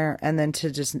been there. And then to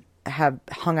just have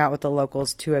hung out with the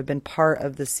locals, to have been part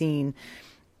of the scene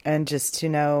and just to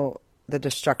know the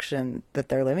destruction that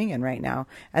they're living in right now,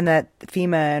 and that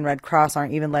FEMA and Red Cross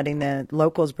aren't even letting the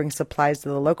locals bring supplies to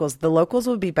the locals. The locals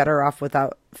would be better off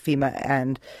without FEMA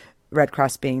and Red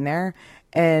Cross being there.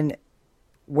 And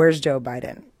where's Joe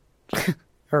Biden?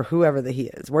 Or whoever he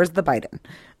is. Where's the Biden?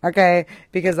 Okay,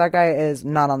 because that guy is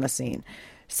not on the scene.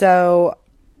 So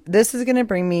this is going to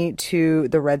bring me to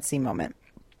the Red Sea moment.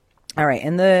 All right,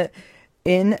 in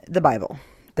the Bible,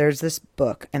 there's this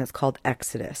book, and it's called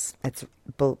Exodus. It's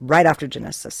right after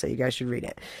Genesis, so you guys should read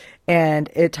it. And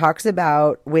it talks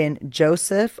about when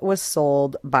Joseph was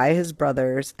sold by his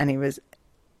brothers, and he was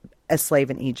a slave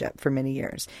in Egypt for many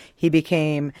years. He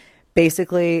became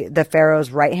basically the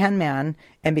Pharaoh's right-hand man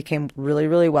and became really,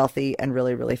 really wealthy and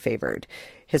really, really favored.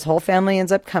 His whole family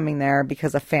ends up coming there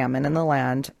because of famine in the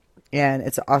land. And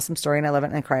it's an awesome story, and I love it,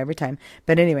 and I cry every time.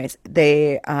 But anyways,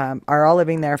 they are all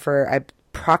living there for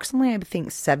approximately, I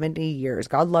think, 70 years.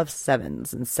 God loves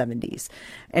sevens and 70s.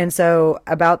 And so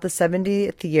about the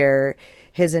 70th year,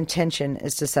 his intention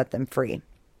is to set them free.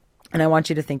 And I want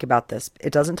you to think about this.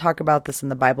 It doesn't talk about this in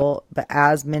the Bible, but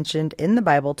as mentioned in the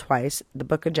Bible twice, the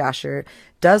book of Jasher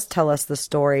does tell us the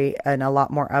story, and a lot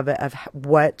more of it, of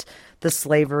what the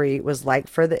slavery was like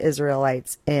for the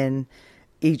Israelites in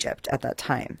Egypt at that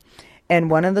time.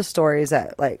 And one of the stories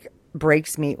that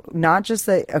breaks me, not just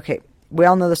that, okay, we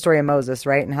all know the story of Moses,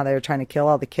 right? And how they were trying to kill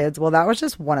all the kids. Well, that was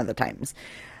just one of the times.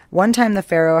 One time the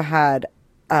Pharaoh had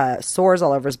sores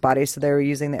all over his body, so they were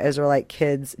using the Israelite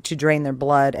kids to drain their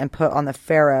blood and put on the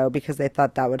Pharaoh because they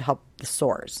thought that would help the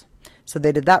sores. So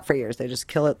they did that for years. They just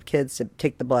kill kids to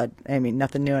take the blood. I mean,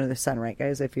 nothing new under the sun, right,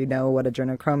 guys? If you know what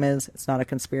adrenochrome is, it's not a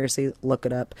conspiracy. Look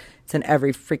it up. It's in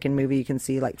every freaking movie you can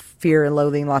see, like Fear and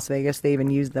Loathing Las Vegas. They even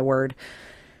use the word.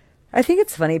 I think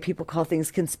it's funny people call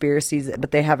things conspiracies,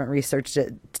 but they haven't researched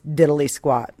it diddly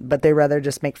squat. But they rather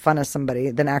just make fun of somebody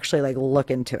than actually look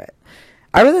into it.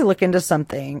 I rather look into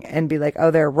something and be like,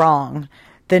 oh, they're wrong,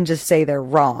 than just say they're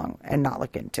wrong and not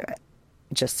look into it.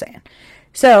 Just saying.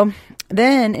 So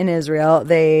then in Israel,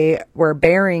 they were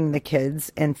burying the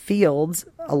kids in fields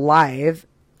alive,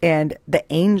 and the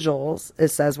angels, it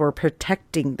says, were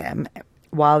protecting them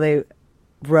while they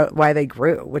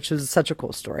grew, which was such a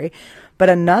cool story. But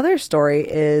another story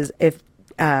is if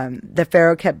the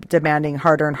Pharaoh kept demanding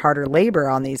harder and harder labor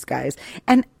on these guys.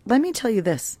 And let me tell you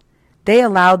this, they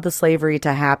allowed the slavery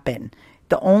to happen.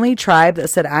 The only tribe that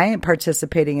said, I ain't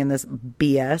participating in this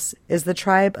BS is the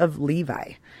tribe of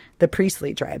Levi, the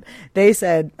priestly tribe. They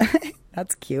said,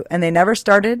 that's cute. And they never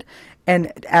started.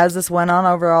 And as this went on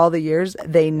over all the years,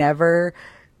 they never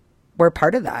were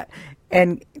part of that.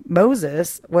 And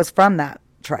Moses was from that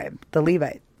tribe, the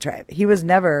Levite tribe. He was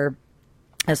never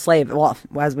a slave. Well,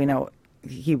 as we know,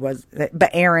 he was,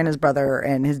 but Aaron, his brother,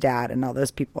 and his dad, and all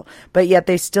those people. But yet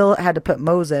they still had to put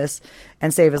Moses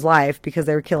and save his life because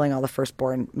they were killing all the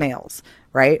firstborn males,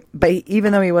 right? But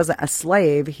even though he wasn't a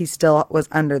slave, he still was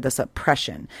under this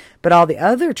oppression. But all the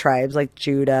other tribes, like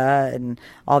Judah and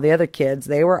all the other kids,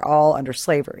 they were all under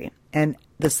slavery. And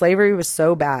the slavery was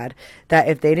so bad that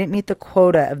if they didn't meet the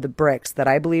quota of the bricks that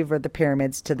I believe are the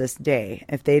pyramids to this day,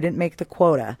 if they didn't make the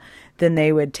quota, then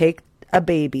they would take a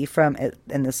baby from it,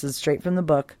 and this is straight from the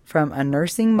book, from a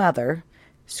nursing mother,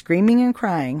 screaming and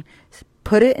crying,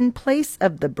 put it in place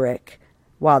of the brick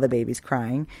while the baby's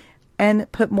crying, and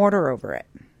put mortar over it.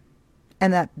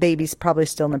 And that baby's probably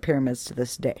still in the pyramids to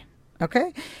this day.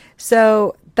 Okay?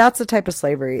 So that's the type of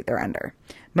slavery they're under.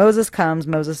 Moses comes,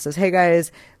 Moses says, hey guys,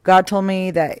 God told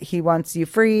me that he wants you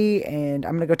free, and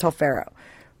I'm going to go tell Pharaoh.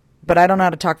 But I don't know how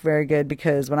to talk very good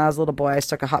because when I was a little boy, I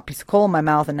stuck a hot piece of coal in my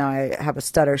mouth, and now I have a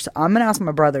stutter. So I'm going to ask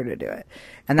my brother to do it.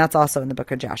 And that's also in the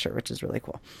book of Jasher, which is really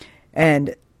cool.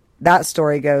 And that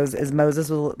story goes is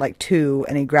Moses was like 2,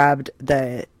 and he grabbed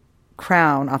the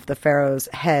crown off the Pharaoh's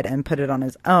head and put it on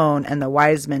his own. And the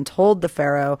wise men told the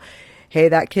Pharaoh, hey,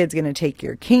 that kid's going to take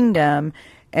your kingdom.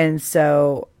 And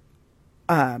so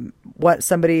what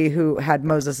somebody who had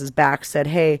Moses's back said,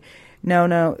 hey,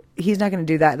 no, he's not going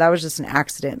to do that. That was just an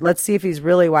accident. Let's see if he's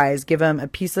really wise. Give him a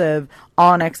piece of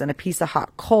onyx and a piece of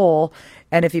hot coal.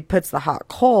 And if he puts the hot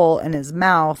coal in his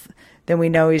mouth, then we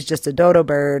know he's just a dodo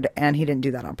bird and he didn't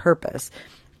do that on purpose.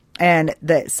 And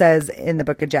that says in the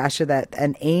book of Jasher that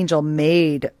an angel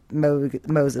made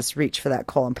Moses reach for that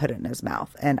coal and put it in his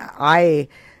mouth. And I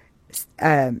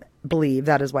believe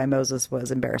that is why Moses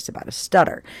was embarrassed about his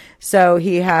stutter. So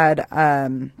he had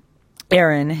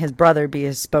Aaron, his brother, be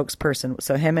his spokesperson.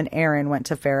 So him and Aaron went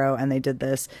to Pharaoh and they did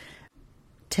this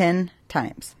 10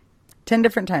 times. 10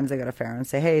 different times they go to Pharaoh and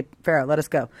say, hey, Pharaoh, let us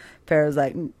go. Pharaoh's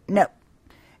like, no.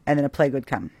 And then a plague would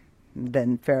come.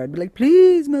 Then Pharaoh would be like,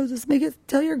 please, Moses,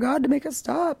 tell your God to make us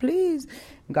stop, please.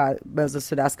 Moses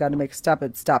would ask God to make us stop.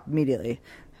 It'd stop immediately.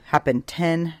 Happened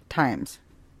 10 times.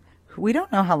 We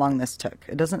don't know how long this took.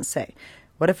 It doesn't say.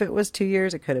 What if it was 2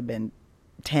 years? It could have been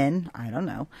 10. I don't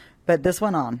know. But this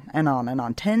went on and on and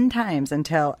on 10 times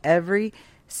until every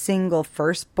single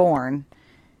firstborn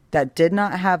that did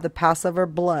not have the Passover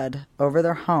blood over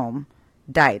their home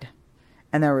died.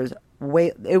 And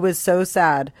it was so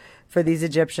sad for these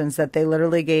Egyptians that they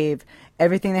literally gave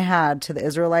everything they had to the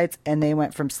Israelites, and they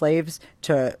went from slaves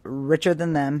to richer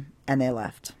than them, and they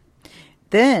left.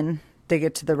 Then they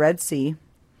get to the Red Sea,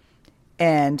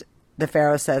 and the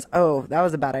Pharaoh says, oh, that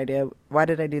was a bad idea. Why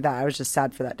did I do that? I was just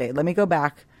sad for that day. Let me go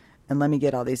back and let me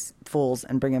get all these fools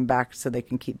and bring them back so they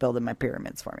can keep building my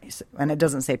pyramids for me. So, and it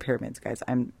doesn't say pyramids, guys.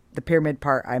 The pyramid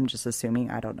part, I'm just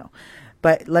assuming. I don't know.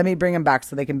 But let me bring them back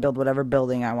so they can build whatever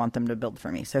building I want them to build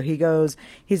for me. So he goes,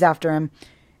 he's after him.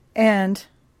 And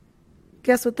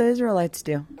guess what the Israelites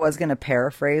do? I was going to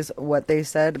paraphrase what they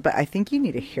said, but I think you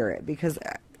need to hear it, because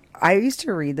I used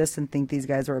to read this and think these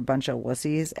guys were a bunch of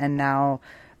wussies. And now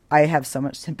I have so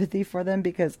much sympathy for them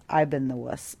because I've been the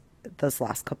wuss this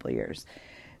last couple of years.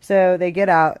 So they get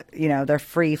out, they're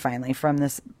free finally from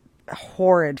this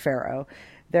horrid Pharaoh.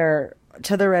 They're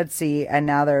to the Red Sea, and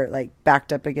now they're like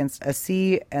backed up against a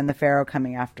sea and the Pharaoh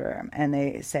coming after them. And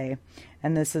they say,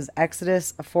 and this is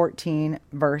Exodus 14,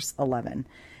 verse 11.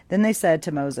 Then they said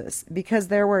to Moses, because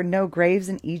there were no graves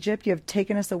in Egypt, you have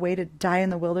taken us away to die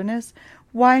in the wilderness.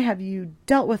 Why have you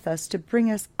dealt with us to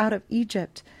bring us out of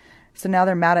Egypt? So now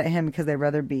they're mad at him because they'd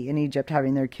rather be in Egypt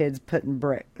having their kids put in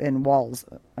brick in walls.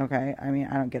 Okay. I mean,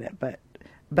 I don't get it, but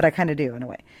I kind of do in a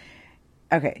way.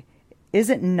 Okay. Is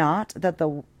it not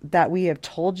that we have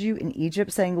told you in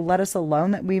Egypt, saying, let us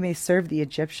alone that we may serve the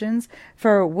Egyptians?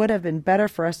 For it would have been better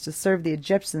for us to serve the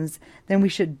Egyptians than we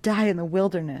should die in the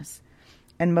wilderness.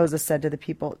 And Moses said to the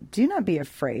people, do not be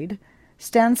afraid.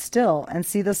 Stand still and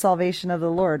see the salvation of the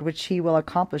Lord, which he will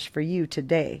accomplish for you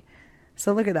today.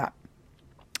 So look at that.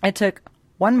 It took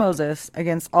one Moses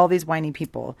against all these whiny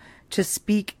people to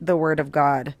speak the word of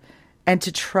God and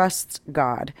to trust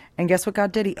God. And guess what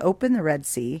God did? He opened the Red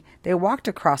Sea. They walked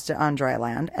across it on dry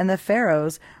land, and the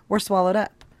pharaohs were swallowed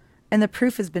up. And the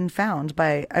proof has been found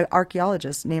by an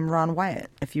archaeologist named Ron Wyatt,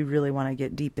 if you really want to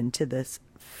get deep into this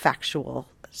factual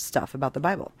stuff about the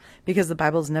Bible. Because the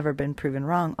Bible's never been proven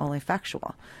wrong, only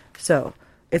factual. So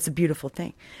it's a beautiful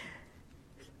thing.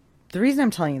 The reason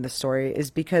I'm telling you this story is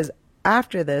because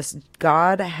after this,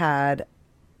 God had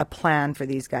a plan for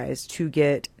these guys to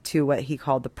get to what he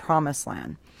called the promised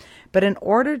land. But in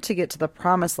order to get to the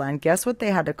promised land, guess what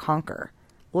they had to conquer?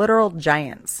 Literal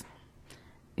giants.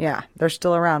 Yeah, they're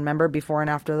still around. Remember, before and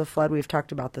after the flood? We've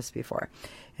talked about this before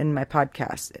in my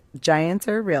podcast. Giants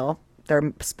are real.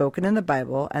 They're spoken in the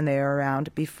Bible, and they are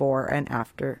around before and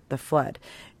after the flood.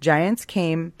 Giants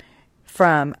came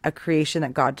from a creation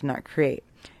that God did not create.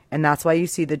 And that's why you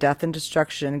see the death and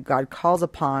destruction God calls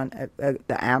upon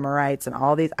the Amorites and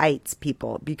all these ites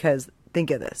people. Because think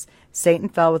of this. Satan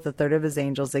fell with a third of his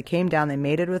angels. They came down, they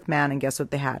mated with man, and guess what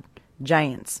they had?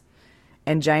 Giants.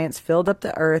 And giants filled up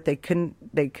the earth.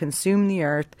 They consumed the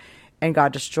earth, and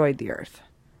God destroyed the earth.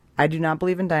 I do not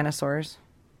believe in dinosaurs,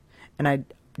 and I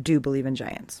do believe in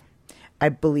giants. I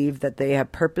believe that they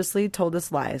have purposely told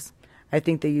us lies. I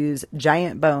think they use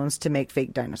giant bones to make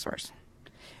fake dinosaurs.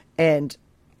 And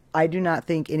I do not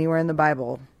think anywhere in the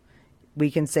Bible we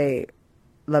can say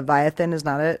Leviathan is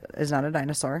not a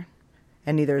dinosaur,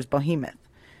 and neither is Behemoth.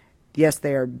 Yes,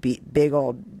 they are big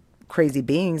old crazy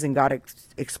beings, and God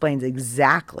explains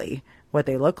exactly what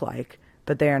they look like,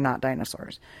 but they are not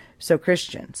dinosaurs. So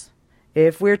Christians,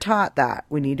 if we're taught that,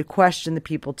 we need to question the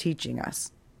people teaching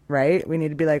us, right? We need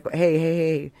to be like,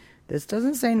 hey, this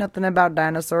doesn't say nothing about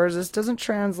dinosaurs. This doesn't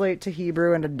translate to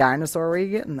Hebrew into dinosaur. Where are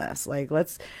you getting this? Like,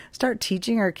 let's start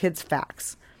teaching our kids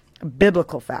facts,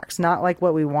 biblical facts, not like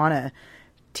what we want to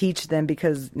teach them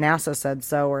because NASA said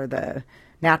so, or the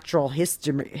natural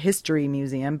history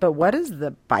museum, but what does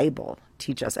the Bible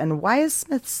teach us? And why is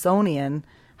Smithsonian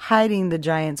hiding the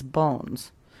giant's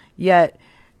bones? Yet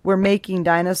we're making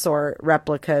dinosaur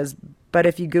replicas, but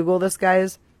if you Google this,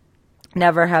 guys,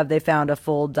 never have they found a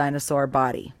full dinosaur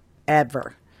body.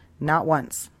 Ever. Not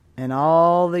once. In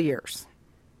all the years.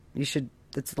 It's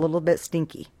a little bit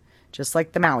stinky. Just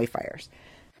like the Maui fires.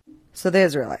 So the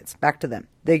Israelites, back to them.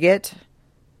 They get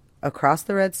across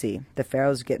the Red Sea. The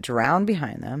pharaohs get drowned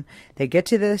behind them. They get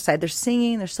to the other side. They're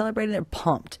singing. They're celebrating. They're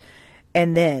pumped.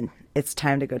 And then it's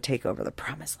time to go take over the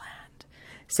promised land.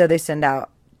 So they send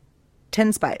out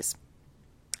 10 spies.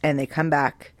 And they come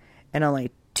back. And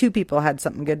only 2 people had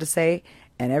something good to say.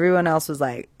 And everyone else was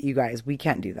like, you guys, we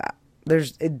can't do that.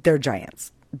 They're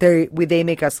giants. They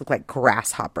make us look like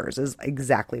grasshoppers is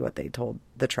exactly what they told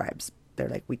the tribes. They're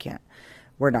like, we can't.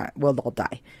 We'll all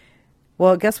die.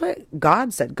 Well, guess what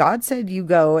God said? God said you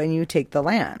go and you take the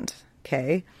land.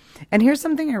 Okay. And here's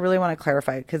something I really want to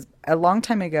clarify, because a long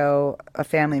time ago, a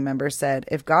family member said,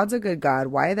 if God's a good God,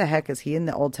 why the heck is he in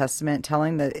the Old Testament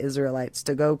telling the Israelites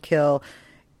to go kill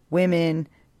women,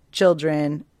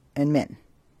 children, and men?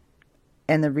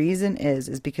 And the reason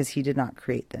is because he did not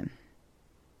create them.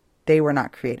 They were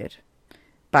not created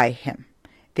by him.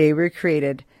 They were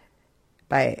created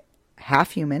by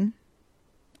half human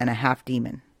and a half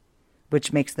demon,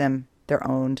 which makes them their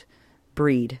own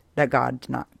breed that God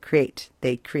did not create.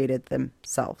 They created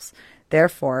themselves.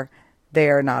 Therefore, they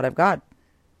are not of God.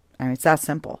 I mean, it's that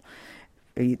simple.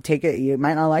 You take it, you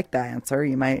might not like that answer.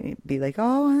 You might be like,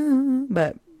 oh,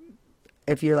 but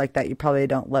if you're like that, you probably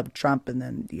don't love Trump, and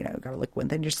then, gotta look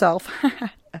within yourself.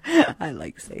 I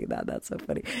like saying that. That's so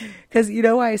funny. Because you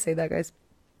know why I say that, guys?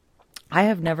 I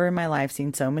have never in my life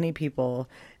seen so many people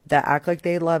that act like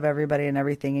they love everybody and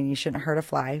everything, and you shouldn't hurt a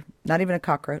fly, not even a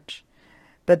cockroach.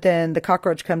 But then the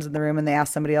cockroach comes in the room and they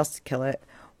ask somebody else to kill it.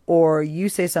 Or you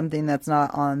say something that's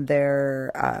not on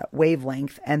their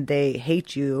wavelength and they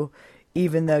hate you,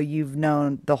 even though you've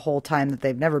known the whole time that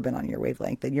they've never been on your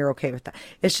wavelength, and you're okay with that.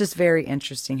 It's just very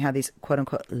interesting how these quote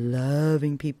unquote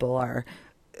loving people are.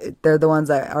 They're the ones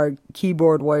that are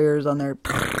keyboard warriors on their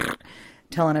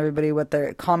telling everybody what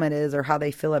their comment is or how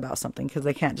they feel about something, because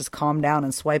they can't just calm down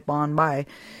and swipe on by.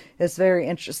 It's very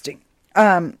interesting.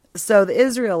 So the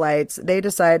Israelites, they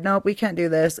decide, nope, we can't do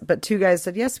this. But 2 guys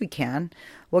said, yes, we can.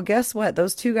 Well, guess what?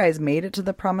 Those 2 guys made it to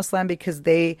the promised land because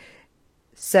they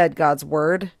said God's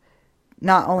word.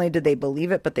 Not only did they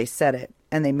believe it, but they said it,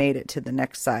 and they made it to the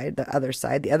next side, the other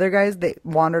side. The other guys, they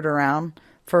wandered around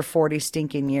for 40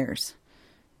 stinking years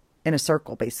in a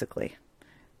circle, basically,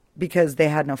 because they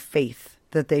had no faith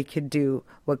that they could do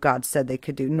what God said they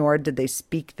could do, nor did they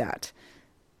speak that.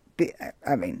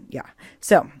 Yeah.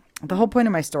 So the whole point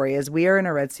of my story is we are in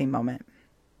a Red Sea moment,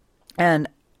 and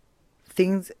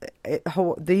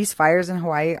these fires in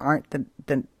Hawaii aren't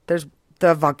there's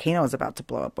the volcano is about to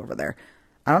blow up over there.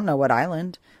 I don't know what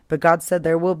island, but God said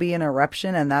there will be an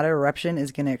eruption, and that eruption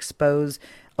is going to expose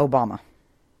Obama.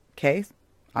 Okay?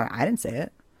 I didn't say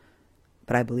it,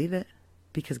 but I believe it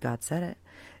because God said it.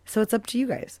 So it's up to you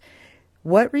guys.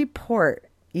 What report,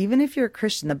 even if you're a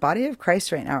Christian, the body of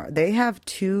Christ right now, they have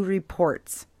 2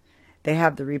 reports. They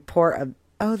have the report of,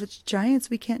 oh, the giants,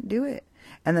 we can't do it.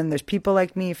 And then there's people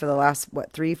like me for the last,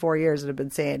 3-4 years that have been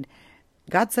saying,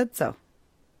 God said so.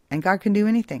 And God can do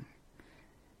anything.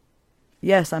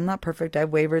 Yes, I'm not perfect.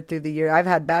 I've wavered through the year. I've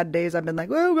had bad days. I've been like,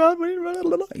 oh,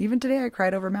 God. Even today I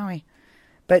cried over Maui.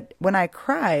 But when I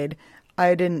cried,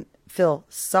 I didn't feel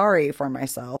sorry for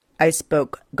myself. I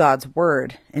spoke God's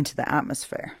word into the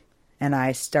atmosphere. And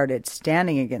I started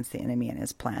standing against the enemy and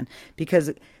his plan.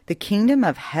 Because the kingdom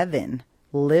of heaven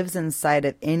lives inside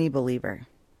of any believer.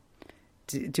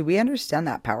 Do we understand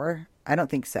that power? I don't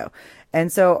think so.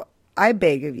 And so I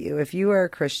beg of you, if you are a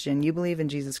Christian, you believe in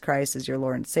Jesus Christ as your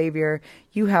Lord and Savior,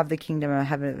 you have the kingdom of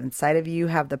heaven inside of you, you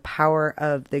have the power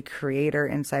of the Creator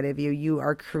inside of you, you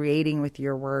are creating with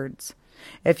your words.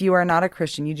 If you are not a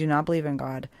Christian, you do not believe in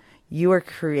God, you are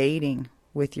creating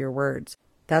with your words.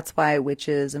 That's why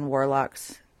witches and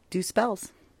warlocks do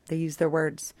spells. They use their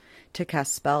words to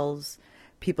cast spells.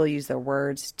 People use their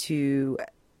words to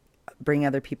bring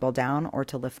other people down or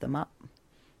to lift them up.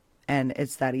 And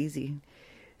it's that easy.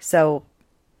 So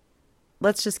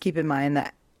let's just keep in mind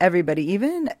that everybody,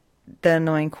 even the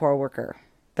annoying coworker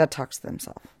that talks to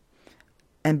themselves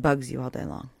and bugs you all day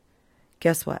long,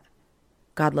 guess what?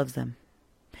 God loves them.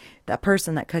 That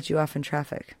person that cut you off in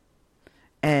traffic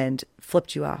and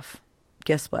flipped you off,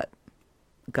 guess what?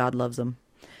 God loves them.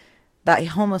 That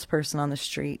homeless person on the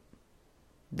street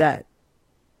that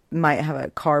might have a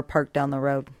car parked down the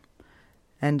road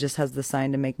and just has the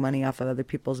sign to make money off of other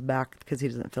people's back because he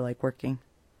doesn't feel like working.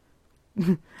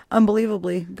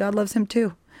 unbelievably, God loves him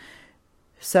too.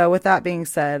 So with that being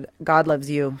said, God loves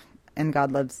you and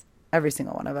God loves every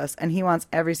single one of us. And he wants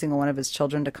every single one of his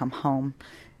children to come home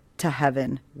to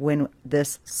heaven when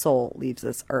this soul leaves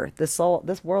this earth. This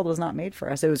world was not made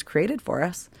for us. It was created for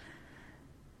us,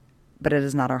 but it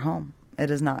is not our home. It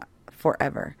is not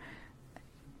forever.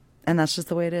 And that's just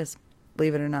the way it is,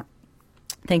 believe it or not.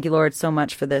 Thank you, Lord, so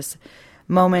much for this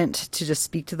moment to just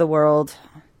speak to the world,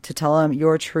 to tell them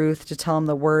your truth, to tell them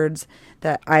the words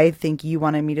that I think you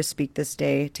wanted me to speak this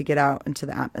day, to get out into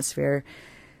the atmosphere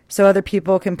so other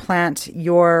people can plant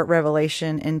your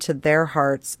revelation into their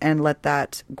hearts and let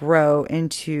that grow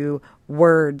into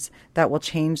words that will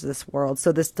change this world.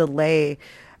 So this delay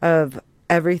of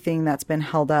everything that's been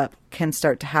held up can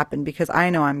start to happen, because I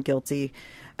know I'm guilty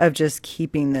of just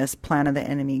keeping this plan of the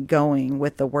enemy going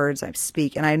with the words I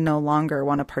speak. And I no longer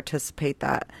want to participate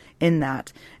in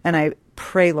that. And I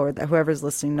pray, Lord, that whoever's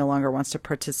listening no longer wants to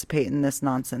participate in this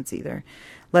nonsense either.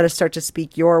 Let us start to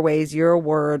speak your ways, your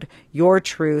word, your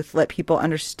truth. Let people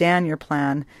understand your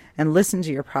plan and listen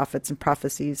to your prophets and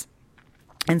prophecies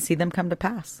and see them come to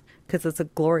pass, because it's a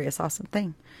glorious, awesome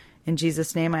thing. In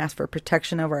Jesus' name, I ask for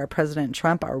protection over our President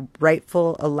Trump, our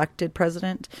rightful elected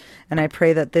president. And I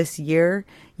pray that this year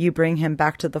you bring him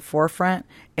back to the forefront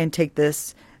and take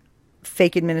this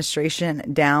fake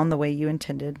administration down the way you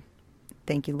intended.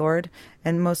 Thank you, Lord.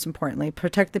 And most importantly,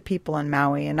 protect the people in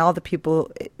Maui and all the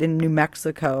people in New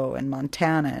Mexico and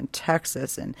Montana and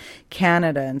Texas and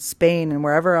Canada and Spain and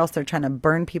wherever else they're trying to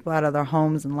burn people out of their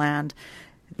homes and land.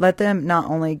 Let them not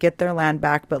only get their land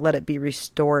back, but let it be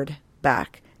restored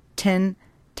back 10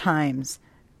 times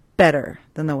better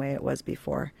than the way it was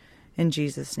before. In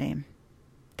Jesus' name,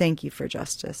 thank you for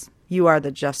justice. You are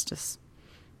the justice.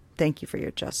 Thank you for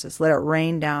your justice. Let it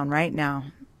rain down right now.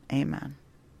 Amen.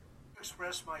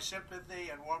 Express my sympathy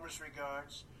and warmest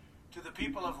regards to the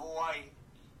people of Hawaii,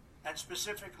 and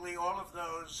specifically all of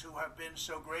those who have been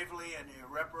so gravely and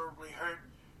irreparably hurt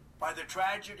by the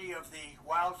tragedy of the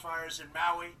wildfires in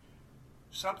Maui,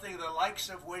 something the likes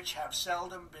of which have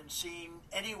seldom been seen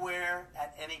anywhere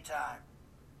at any time.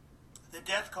 The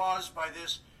death caused by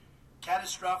this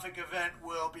catastrophic event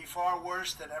will be far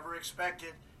worse than ever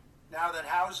expected now that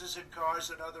houses and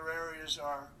cars in other areas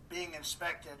are being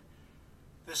inspected.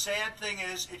 The sad thing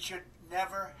is, it should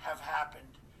never have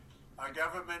happened. Our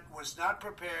government was not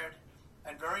prepared,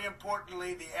 and very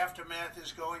importantly, the aftermath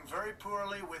is going very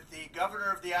poorly, with the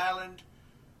governor of the island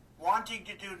wanting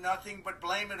to do nothing but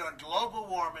blame it on global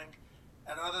warming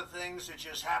and other things that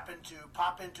just happened to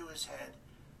pop into his head.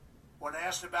 When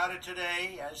asked about it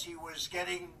today, as he was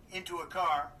getting into a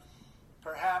car,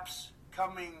 perhaps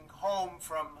coming home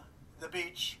from the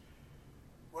beach,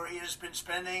 where he has been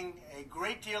spending a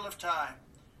great deal of time,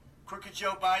 crooked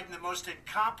Joe Biden, the most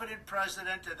incompetent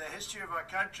president in the history of our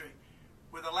country,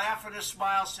 with a laugh and a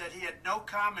smile said he had no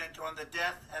comment on the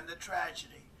death and the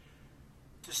tragedy.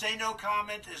 To say no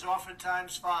comment is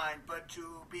oftentimes fine, but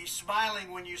to be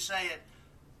smiling when you say it,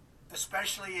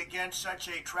 especially against such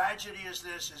a tragedy as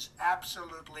this, is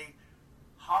absolutely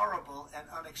horrible and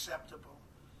unacceptable.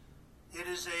 It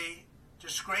is a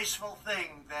disgraceful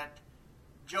thing that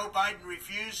Joe Biden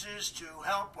refuses to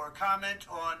help or comment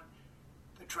on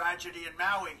the tragedy in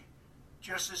Maui,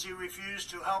 just as he refused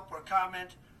to help or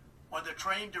comment on the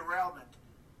train derailment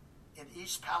in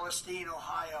East Palestine,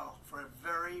 Ohio, for a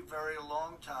very, very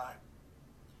long time.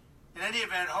 In any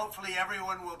event, hopefully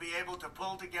everyone will be able to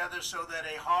pull together so that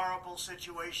a horrible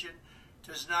situation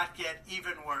does not get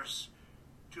even worse.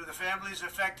 To the families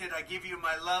affected, I give you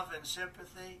my love and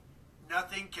sympathy.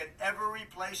 Nothing can ever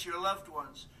replace your loved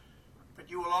ones, but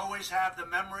you will always have the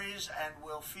memories and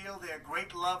will feel their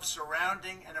great love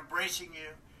surrounding and embracing you.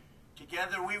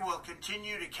 Together we will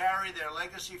continue to carry their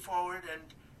legacy forward, and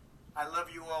I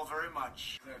love you all very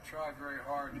much. I tried very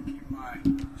hard to keep my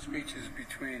speeches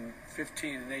between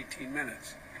 15 and 18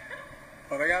 minutes.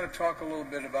 But I got to talk a little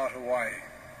bit about Hawaii.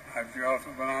 I've been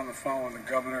on the phone with the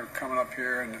governor coming up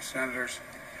here and the senators.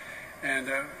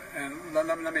 And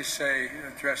let me say,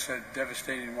 address the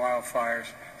devastating wildfires,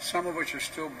 some of which are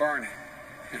still burning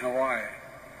in Hawaii,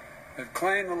 that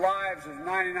claim the lives of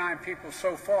 99 people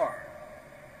so far,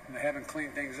 and they haven't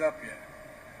cleaned things up yet.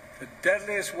 The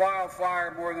deadliest wildfire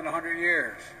in more than 100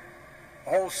 years.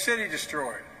 A whole city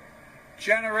destroyed.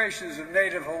 Generations of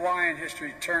native Hawaiian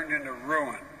history turned into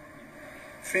ruin.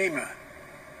 FEMA,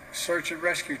 search and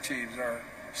rescue teams are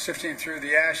sifting through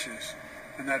the ashes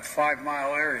in that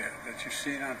 5-mile area that you've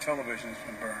seen on television has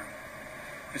been burned.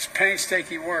 It's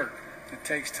painstaking work. It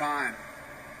takes time.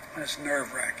 And it's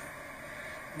nerve-wracking.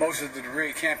 Most of the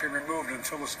debris can't be removed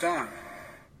until it's done.